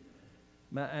see.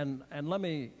 And let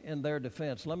me, in their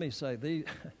defense, let me say,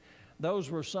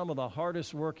 those were some of the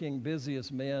hardest working,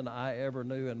 busiest men I ever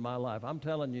knew in my life. I'm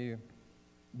telling you,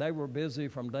 they were busy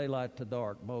from daylight to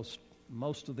dark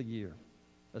most of the year,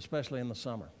 especially in the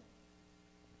summer.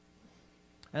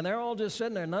 And they're all just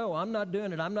sitting there, no, I'm not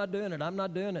doing it, I'm not doing it, I'm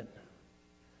not doing it.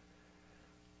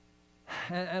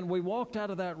 And we walked out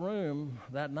of that room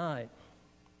that night.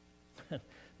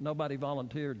 Nobody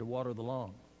volunteered to water the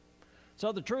lawn.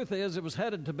 So the truth is, it was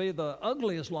headed to be the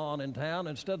ugliest lawn in town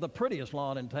instead of the prettiest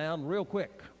lawn in town real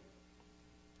quick.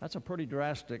 That's a pretty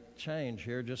drastic change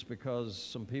here just because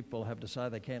some people have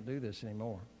decided they can't do this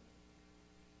anymore.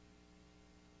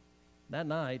 That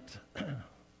night,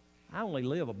 I only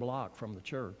live a block from the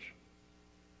church.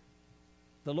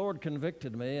 The Lord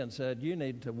convicted me and said, you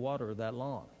need to water that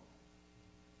lawn.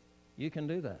 You can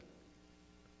do that.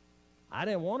 I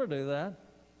didn't want to do that.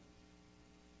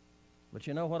 But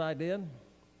you know what I did?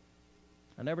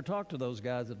 I never talked to those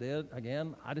guys that did.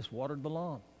 Again, I just watered the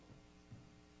lawn.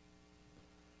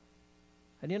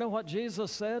 And you know what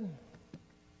Jesus said?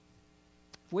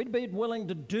 If we'd be willing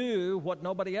to do what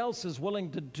nobody else is willing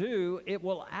to do, it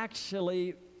will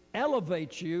actually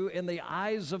elevate you in the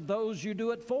eyes of those you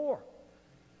do it for.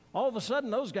 All of a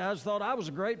sudden, those guys thought I was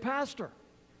a great pastor.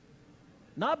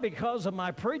 Not because of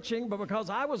my preaching, but because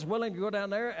I was willing to go down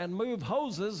there and move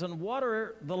hoses and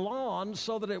water the lawn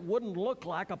so that it wouldn't look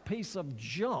like a piece of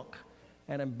junk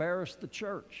and embarrass the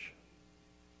church.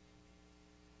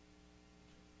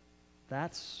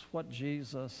 That's what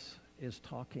Jesus is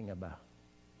talking about.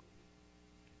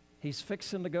 He's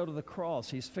fixing to go to the cross.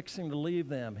 He's fixing to leave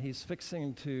them. He's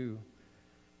fixing to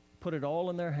put it all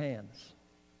in their hands.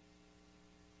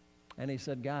 And he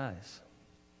said, guys,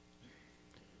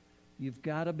 you've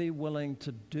got to be willing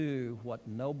to do what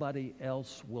nobody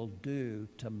else will do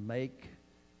to make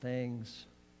things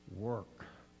work.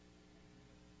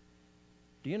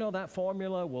 Do you know that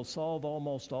formula will solve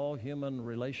almost all human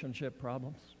relationship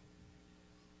problems?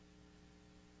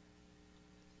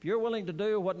 If you're willing to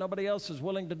do what nobody else is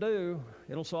willing to do,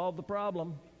 it'll solve the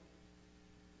problem.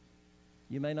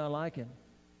 You may not like it,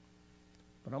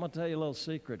 but I'm going to tell you a little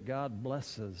secret. God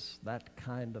blesses that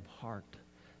kind of heart.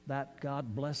 That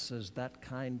God blesses that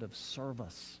kind of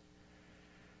service.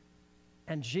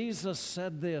 And Jesus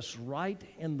said this right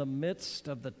in the midst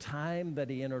of the time that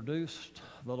he introduced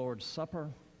the Lord's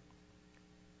Supper.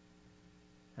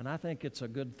 And I think it's a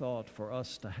good thought for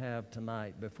us to have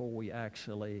tonight before we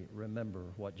actually remember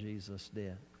what Jesus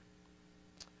did.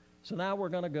 So now we're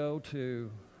going to go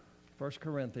to 1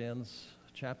 Corinthians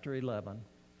chapter 11,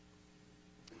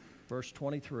 verse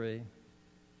 23.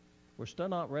 We're still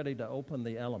not ready to open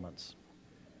the elements.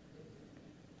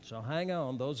 So hang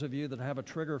on, those of you that have a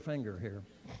trigger finger here.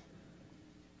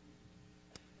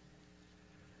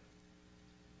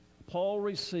 Paul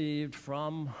received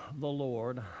from the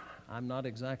Lord, I'm not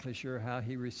exactly sure how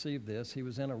he received this. He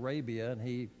was in Arabia,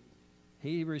 and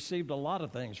he received a lot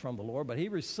of things from the Lord, but he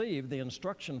received the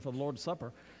instruction for the Lord's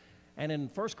Supper. And in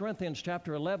 1 Corinthians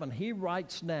chapter 11, he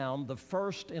writes down the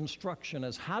first instruction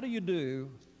as how do you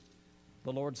do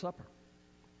the Lord's Supper?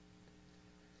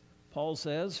 Paul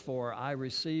says, for I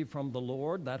received from the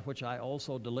Lord that which I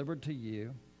also delivered to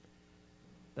you,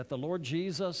 that the Lord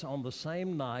Jesus on the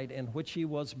same night in which he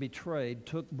was betrayed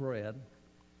took bread,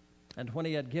 and when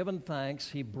he had given thanks,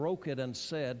 he broke it and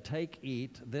said, take,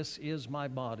 eat, this is my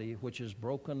body, which is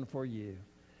broken for you.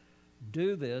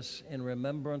 Do this in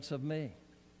remembrance of me.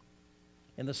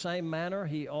 In the same manner,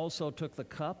 he also took the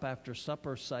cup after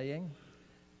supper, saying,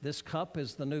 this cup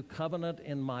is the new covenant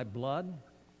in my blood.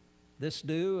 This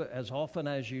do as often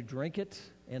as you drink it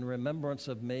in remembrance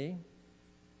of me.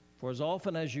 For as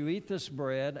often as you eat this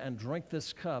bread and drink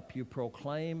this cup, you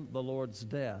proclaim the Lord's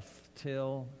death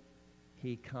till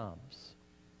he comes.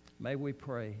 May we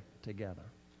pray together.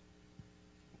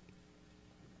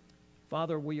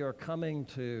 Father, we are coming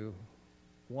to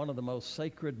one of the most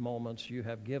sacred moments you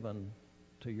have given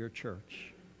to your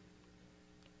church.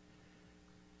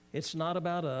 It's not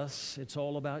about us, it's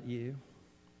all about you.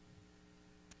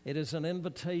 It is an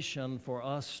invitation for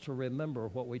us to remember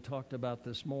what we talked about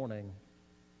this morning,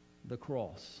 the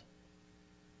cross.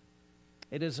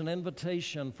 It is an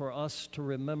invitation for us to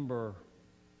remember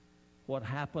what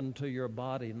happened to your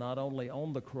body, not only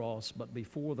on the cross, but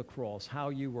before the cross, how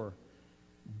you were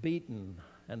beaten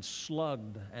and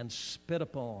slugged and spit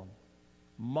upon,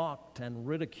 mocked and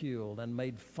ridiculed and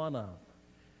made fun of,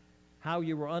 how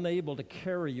you were unable to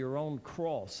carry your own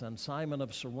cross, and Simon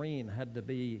of Cyrene had to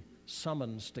be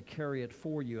summoned to carry it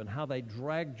for you, and how they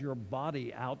dragged your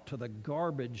body out to the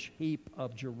garbage heap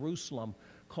of Jerusalem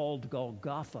called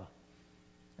Golgotha,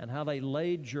 and how they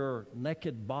laid your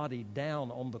naked body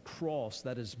down on the cross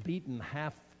that is beaten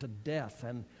half to death,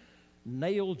 and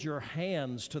nailed your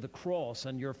hands to the cross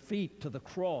and your feet to the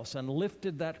cross, and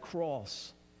lifted that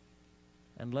cross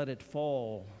and let it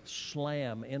fall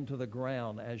slam into the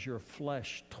ground as your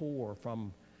flesh tore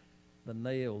from the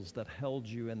nails that held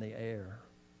you in the air.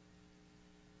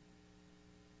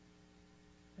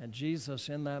 And Jesus,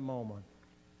 in that moment,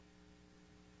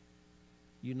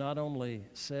 you not only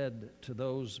said to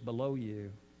those below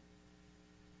you,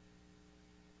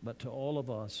 but to all of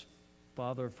us,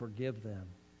 Father, forgive them.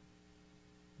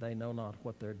 They know not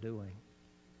what they're doing.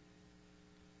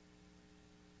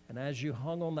 And as you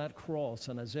hung on that cross,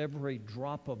 and as every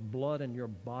drop of blood in your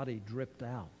body dripped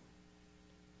out,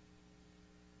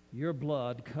 your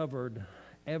blood covered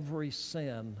every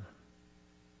sin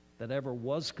that ever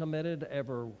was committed,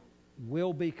 ever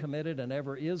will be committed, and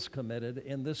ever is committed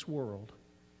in this world.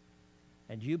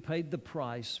 And you paid the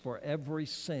price for every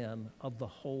sin of the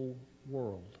whole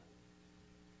world.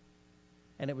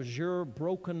 And it was your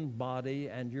broken body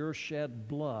and your shed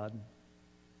blood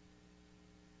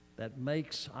that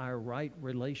makes our right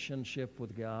relationship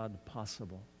with God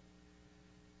possible.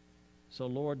 So,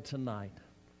 Lord, tonight,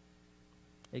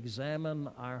 examine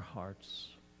our hearts.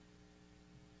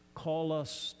 Call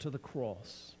us to the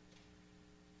cross.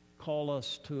 Call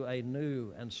us to a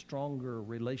new and stronger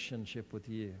relationship with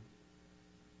you.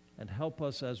 And help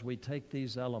us as we take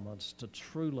these elements to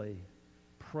truly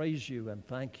praise you and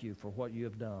thank you for what you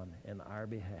have done in our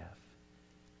behalf.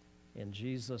 In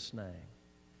Jesus' name,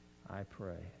 I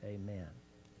pray. Amen.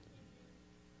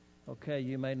 Okay,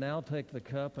 you may now take the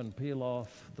cup and peel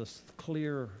off the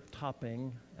clear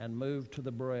topping and move to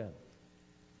the bread.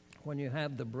 When you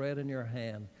have the bread in your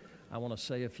hand, I want to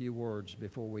say a few words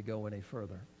before we go any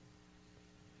further.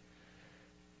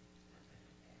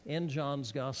 In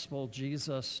John's Gospel,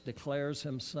 Jesus declares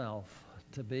himself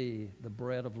to be the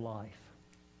bread of life.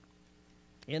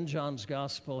 In John's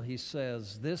Gospel, he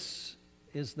says, "This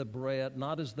is the bread,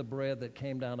 not as the bread that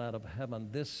came down out of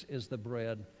heaven. This is the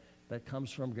bread that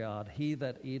comes from God. He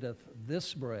that eateth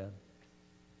this bread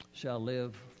shall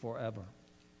live forever."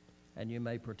 And you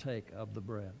may partake of the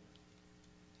bread.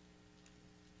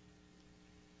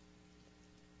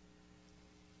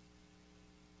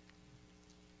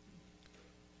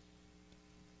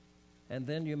 And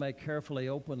then you may carefully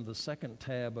open the second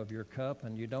tab of your cup,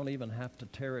 and you don't even have to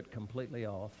tear it completely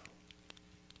off.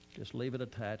 Just leave it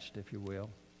attached, if you will.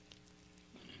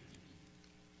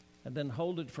 And then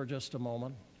hold it for just a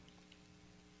moment.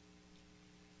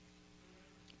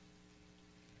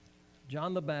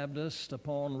 John the Baptist,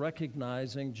 upon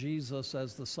recognizing Jesus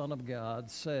as the Son of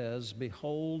God, says,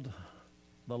 "Behold,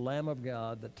 the Lamb of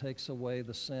God that takes away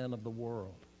the sin of the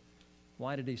world."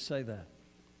 Why did he say that?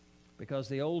 Because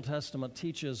the Old Testament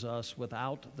teaches us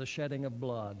without the shedding of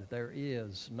blood, there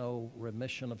is no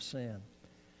remission of sin.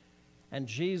 And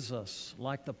Jesus,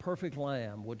 like the perfect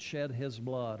Lamb, would shed his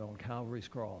blood on Calvary's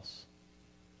cross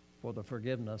for the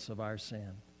forgiveness of our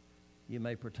sin. You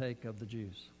may partake of the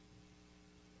juice.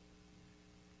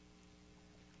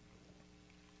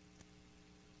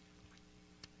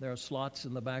 There are slots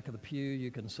in the back of the pew.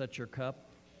 You can set your cup.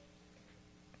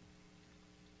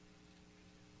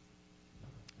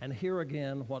 And hear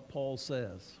again what Paul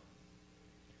says.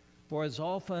 "For as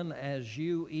often as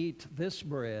you eat this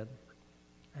bread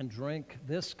and drink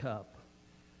this cup,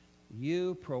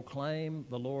 you proclaim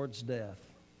the Lord's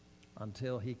death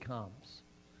until he comes."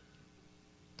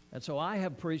 And so I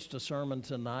have preached a sermon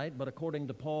tonight, but according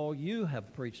to Paul, you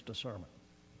have preached a sermon.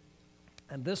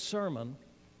 And this sermon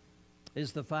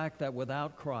is the fact that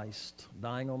without Christ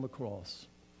dying on the cross,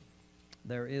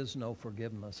 there is no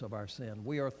forgiveness of our sin.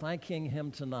 We are thanking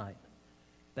him tonight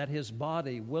that his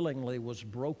body willingly was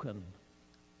broken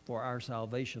for our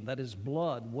salvation, that his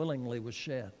blood willingly was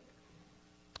shed,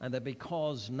 and that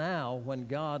because now when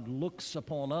God looks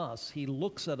upon us, he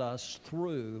looks at us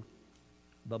through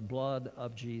the blood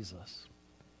of Jesus.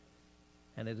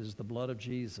 And it is the blood of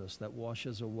Jesus that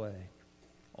washes away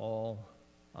all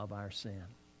of our sin.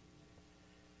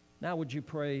 Now would you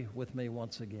pray with me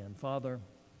once again? Father,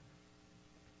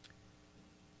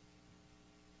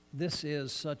 this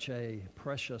is such a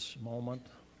precious moment.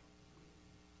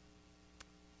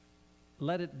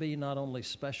 Let it be not only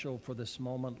special for this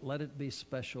moment, let it be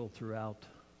special throughout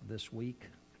this week.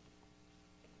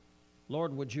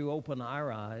 Lord, would you open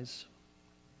our eyes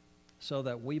so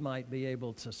that we might be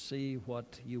able to see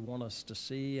what you want us to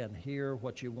see and hear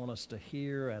what you want us to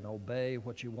hear and obey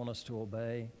what you want us to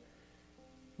obey.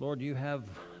 Lord, you have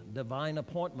divine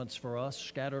appointments for us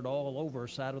scattered all over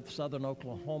southern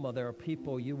Oklahoma. There are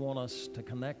people you want us to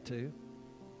connect to.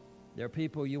 There are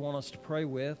people you want us to pray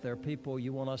with. There are people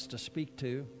you want us to speak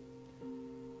to.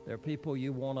 There are people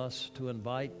you want us to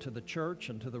invite to the church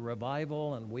and to the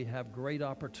revival, and we have great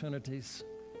opportunities.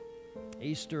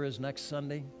 Easter is next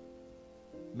Sunday.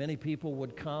 Many people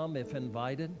would come if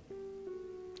invited.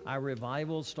 Our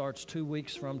revival starts 2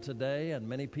 weeks from today, and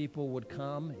many people would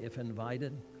come if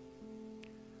invited.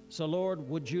 So, Lord,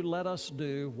 would you let us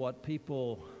do what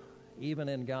people, even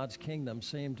in God's kingdom,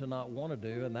 seem to not want to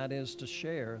do, and that is to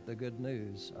share the good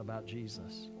news about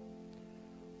Jesus.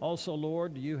 Also,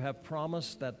 Lord, you have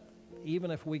promised that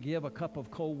even if we give a cup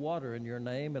of cold water in your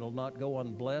name, it'll not go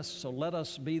unblessed. So let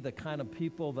us be the kind of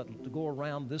people that go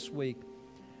around this week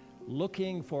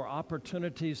looking for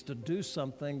opportunities to do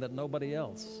something that nobody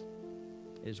else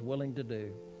is willing to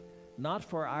do. Not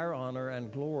for our honor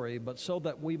and glory, but so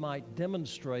that we might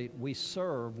demonstrate we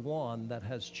serve one that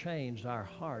has changed our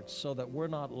hearts so that we're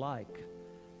not like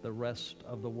the rest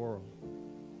of the world.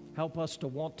 Help us to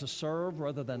want to serve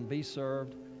rather than be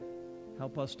served.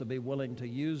 Help us to be willing to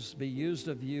be used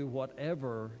of you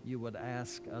whatever you would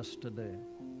ask us to do.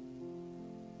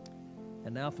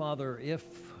 And now, Father, if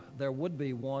there would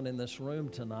be one in this room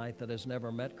tonight that has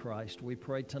never met Christ, we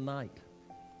pray tonight,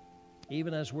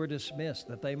 even as we're dismissed,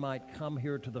 that they might come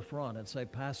here to the front and say,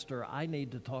 Pastor, I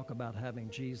need to talk about having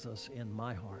Jesus in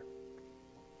my heart.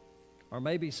 Or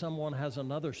maybe someone has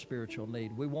another spiritual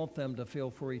need. We want them to feel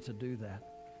free to do that.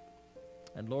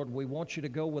 And Lord, we want you to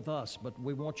go with us, but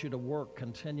we want you to work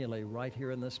continually right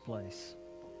here in this place.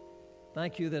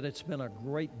 Thank you that it's been a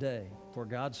great day for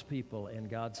God's people in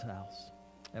God's house.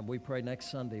 And we pray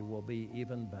next Sunday will be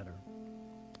even better.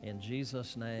 In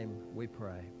Jesus' name we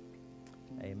pray.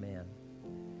 Amen.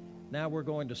 Now we're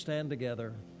going to stand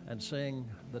together and sing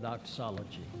the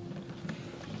doxology.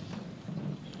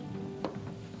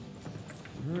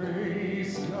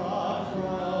 Praise God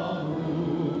from